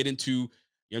we're going to get into, you know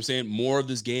what I'm saying, more of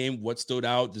this game, what stood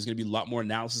out. There's going to be a lot more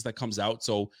analysis that comes out.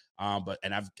 So,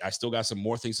 I still got some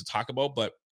more things to talk about,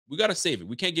 but we got to save it.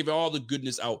 We can't give all the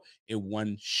goodness out in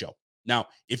one show. Now,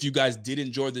 if you guys did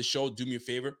enjoy this show, do me a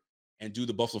favor and do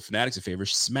the Buffalo Fanatics a favor.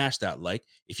 Smash that like.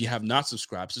 If you have not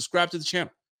subscribed, subscribe to the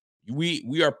channel.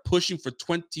 We are pushing for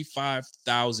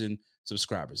 25,000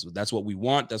 subscribers. So that's what we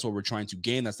want. That's what we're trying to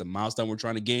gain. That's the milestone we're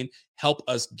trying to gain. Help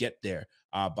us get there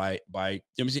by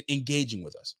engaging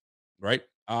with us, right?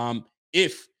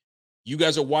 If you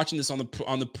guys are watching this on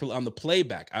the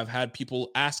playback, I've had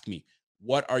people ask me,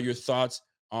 what are your thoughts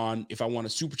on if I want to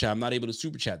super chat? I'm not able to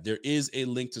super chat. There is a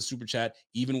link to super chat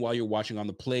even while you're watching on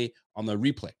the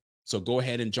replay. So go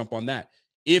ahead and jump on that.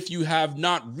 If you have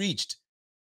not reached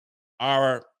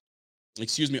our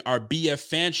BF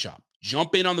fan shop,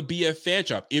 Jump in on the BF Fan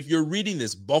Shop. If you're reading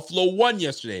this, Buffalo won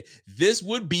yesterday. This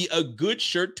would be a good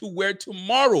shirt to wear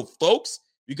tomorrow, folks,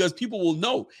 because people will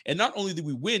know. And not only did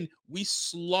we win, we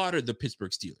slaughtered the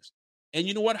Pittsburgh Steelers. And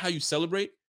you know what? How you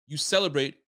celebrate? You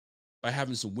celebrate by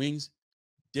having some wings,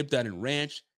 dip that in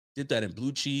ranch, dip that in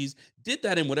blue cheese, dip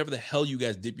that in whatever the hell you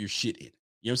guys dip your shit in.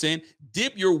 You know what I'm saying?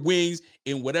 Dip your wings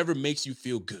in whatever makes you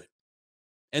feel good.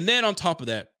 And then on top of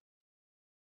that,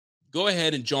 go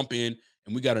ahead and jump in.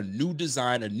 And we got a new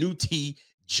design, a new tee.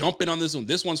 Jump in on this one.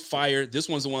 This one's fire. This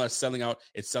one's the one that's selling out.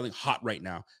 It's selling hot right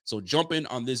now. So jump in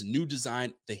on this new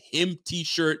design, the Him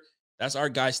t-shirt. That's our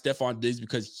guy, Stefon Diggs,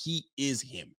 because he is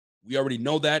him. We already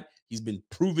know that. He's been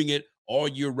proving it all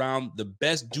year round. The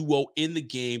best duo in the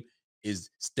game is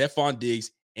Stefon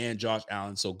Diggs and Josh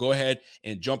Allen. So go ahead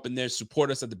and jump in there. Support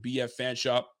us at the BF Fan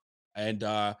Shop. And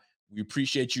we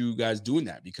appreciate you guys doing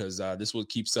that because this is what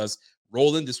keeps us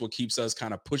rolling. This is what keeps us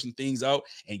kind of pushing things out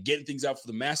and getting things out for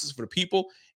the masses, for the people.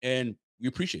 And we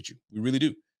appreciate you. We really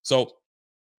do. So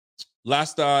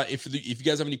last, if you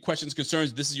guys have any questions,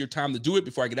 concerns, this is your time to do it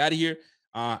before I get out of here.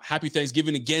 Happy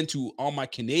Thanksgiving again to all my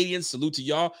Canadians. Salute to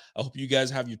y'all. I hope you guys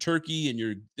have your turkey and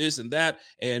your this and that.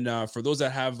 And for those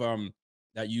that have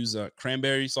that use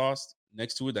cranberry sauce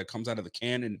next to it that comes out of the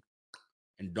can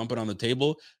and dump it on the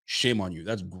table, shame on you.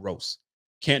 That's gross.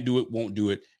 Can't do it, won't do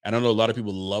it. And I know a lot of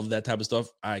people love that type of stuff.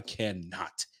 I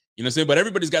cannot. You know what I'm saying? But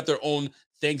everybody's got their own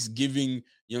Thanksgiving, you know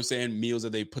what I'm saying, meals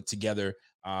that they put together.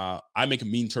 I make a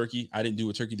mean turkey. I didn't do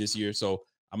a turkey this year, so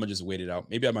I'm going to just wait it out.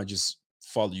 Maybe I might just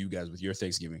follow you guys with your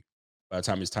Thanksgiving by the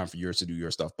time it's time for yours to do your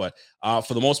stuff. But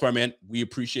for the most part, man, we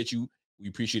appreciate you. We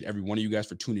appreciate every one of you guys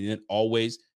for tuning in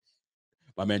always.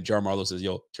 My man Jar Marlowe says,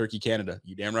 yo, Turkey Canada.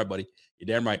 You damn right, buddy. You're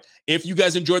damn right. If you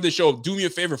guys enjoyed the show, do me a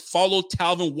favor, follow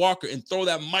Talvin Walker and throw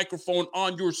that microphone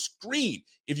on your screen.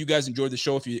 If you guys enjoyed the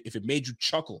show, if it made you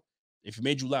chuckle, if it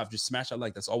made you laugh, just smash that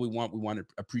like. That's all we want. We want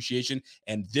appreciation.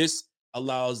 And this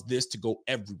allows this to go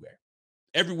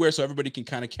everywhere so everybody can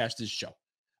kind of catch this show.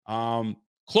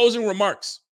 Closing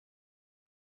remarks.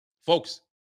 Folks,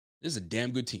 this is a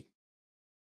damn good team.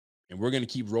 And we're going to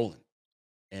keep rolling.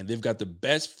 And they've got the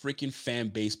best freaking fan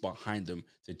base behind them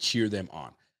to cheer them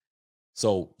on.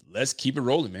 So let's keep it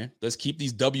rolling, man. Let's keep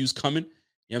these W's coming. You know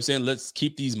what I'm saying? Let's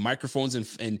keep these microphones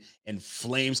and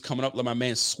flames coming up. Let my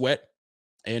man sweat.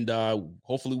 And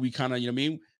hopefully we kind of, you know what I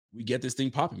mean? We get this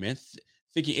thing popping, man.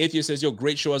 Thinking Atheist says, yo,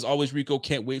 great show as always, Rico.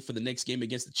 Can't wait for the next game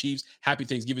against the Chiefs. Happy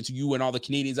Thanksgiving to you and all the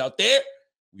Canadians out there.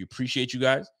 We appreciate you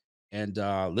guys. And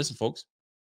listen, folks,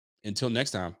 until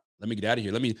next time, let me get out of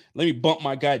here. Let me bump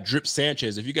my guy, Drip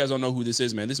Sanchez. If you guys don't know who this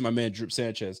is, man, this is my man, Drip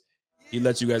Sanchez. He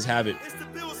lets you guys have it.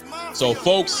 So,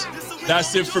 folks,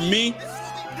 that's it for me.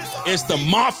 It's the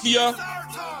Mafia.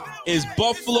 It's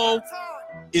Buffalo.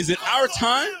 Is it our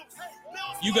time?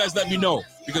 You guys let me know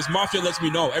because Mafia lets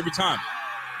me know every time.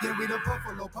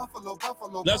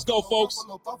 Let's go, folks.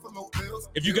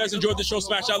 If you guys enjoyed the show,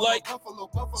 smash that like.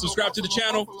 Subscribe to the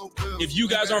channel. If you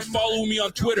guys aren't following me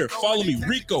on Twitter, follow me,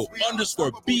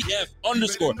 Rico_BF_.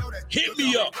 Hit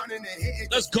me up.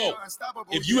 Let's go.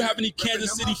 If you have any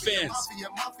Kansas City fans,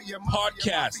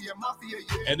 podcast,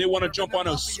 and they want to jump on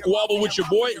a squabble with your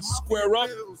boy and square up,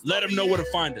 let them know where to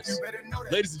find us.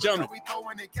 Ladies and gentlemen,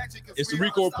 it's the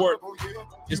Rico Report.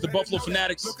 It's the Buffalo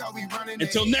Fanatics.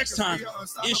 Until next time,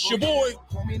 it's your boy,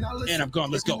 and I'm gone.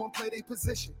 Let's go.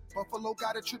 Buffalo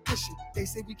got a tradition. They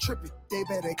say we tripping. They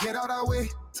better get out our way.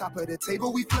 Top of the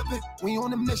table, we flipping. We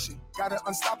on a mission. Got an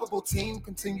unstoppable team.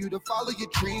 Continue to follow your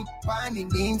dream by any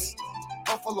means.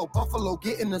 Buffalo,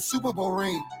 get in the Super Bowl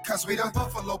ring. Cause we the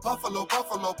Buffalo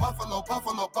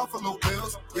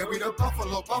Bills. Yeah, we the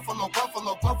Buffalo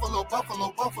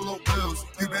Bills.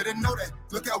 You better know that.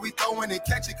 Look how we throwing and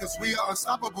catch it, cause we are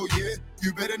unstoppable, yeah.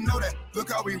 You better know that.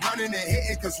 Look how we running and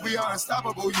hitting, cause we are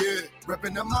unstoppable, yeah.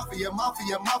 Reppin' the Mafia, yeah.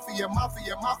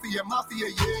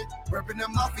 Reppin' the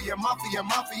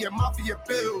Mafia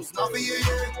Bills. Mafia,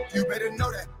 yeah. You better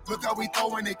know that. Look how we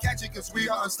throwing and catch it, cause we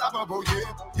are unstoppable,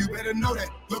 yeah. You better know that.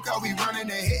 Look how we running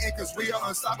and hitting, cause we are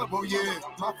unstoppable, yeah.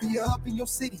 Mafia up in your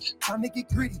city, time to get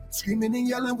gritty. Screaming and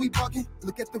yelling, we bugging.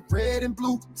 Look at the red and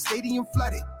blue, stadium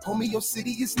flooded. Homie, your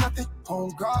city is nothing.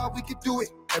 Home guard, we can do it.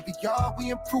 Every yard we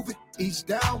improve it. Each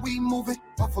down we moving.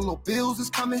 Buffalo Bills is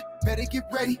coming. Better get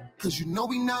ready, cause you know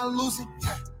we not losing.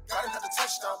 Yeah. Got another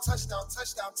touchdown, yeah.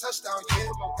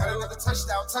 Got another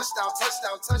touchdown,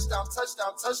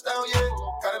 yeah.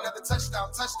 Got another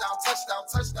touchdown,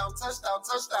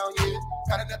 yeah.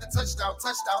 Got another touchdown,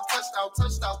 touchdown, touchdown,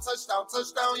 touchdown, touchdown,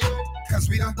 touchdown, yeah. Cause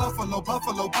we the Buffalo,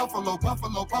 Buffalo, Buffalo,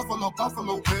 Buffalo, Buffalo,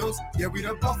 Buffalo Bills. Yeah, we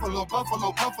the Buffalo,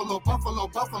 Buffalo, Buffalo, Buffalo,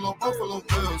 Buffalo, Buffalo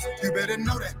Bills. You better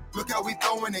know that. Look how we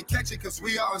throwing and catch it, cause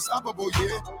we are unstoppable,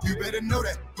 yeah. You better know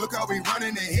that. Look how we running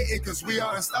and hit it, cause we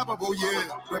are unstoppable, yeah.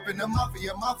 Reppin' the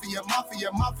mafia, mafia,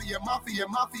 mafia, mafia, mafia,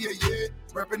 mafia, yeah.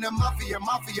 Reppin' the mafia,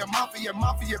 mafia, mafia,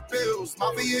 mafia Bills.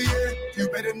 Mafia, yeah. You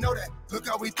better know that. Look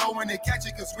how we throwing and catch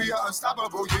it, cause we are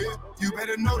unstoppable, yeah. You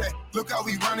better know that. Look how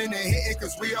we running and hit it,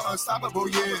 cause we are unstoppable,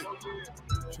 yeah.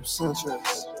 Jim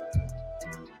Sanchez.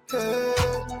 Hey,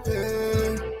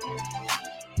 hey,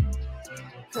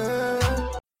 hey.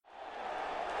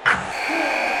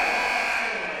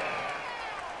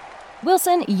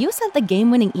 Wilson, you sent the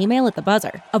game-winning email at the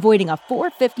buzzer, avoiding a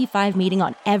 4:55 meeting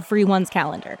on everyone's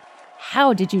calendar.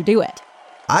 How did you do it?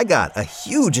 I got a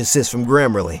huge assist from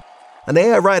Grammarly, an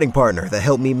AI writing partner that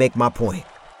helped me make my point.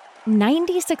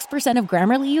 96% of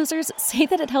Grammarly users say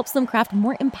that it helps them craft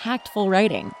more impactful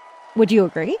writing. Would you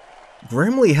agree?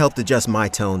 Grammarly helped adjust my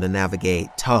tone to navigate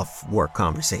tough work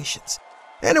conversations.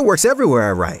 And it works everywhere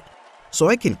I write, so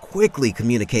I can quickly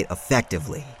communicate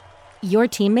effectively. Your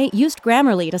teammate used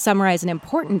Grammarly to summarize an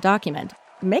important document,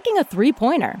 making a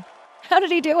 3-pointer. How did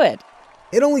he do it?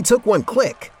 It only took one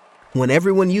click. When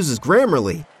everyone uses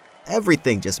Grammarly,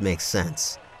 everything just makes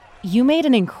sense. You made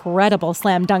an incredible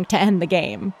slam dunk to end the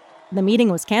game. The meeting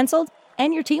was canceled,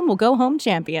 and your team will go home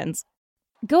champions.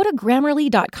 Go to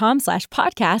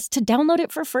Grammarly.com/podcast to download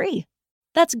it for free.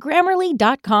 That's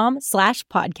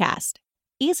Grammarly.com/podcast.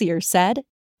 Easier said,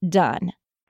 done.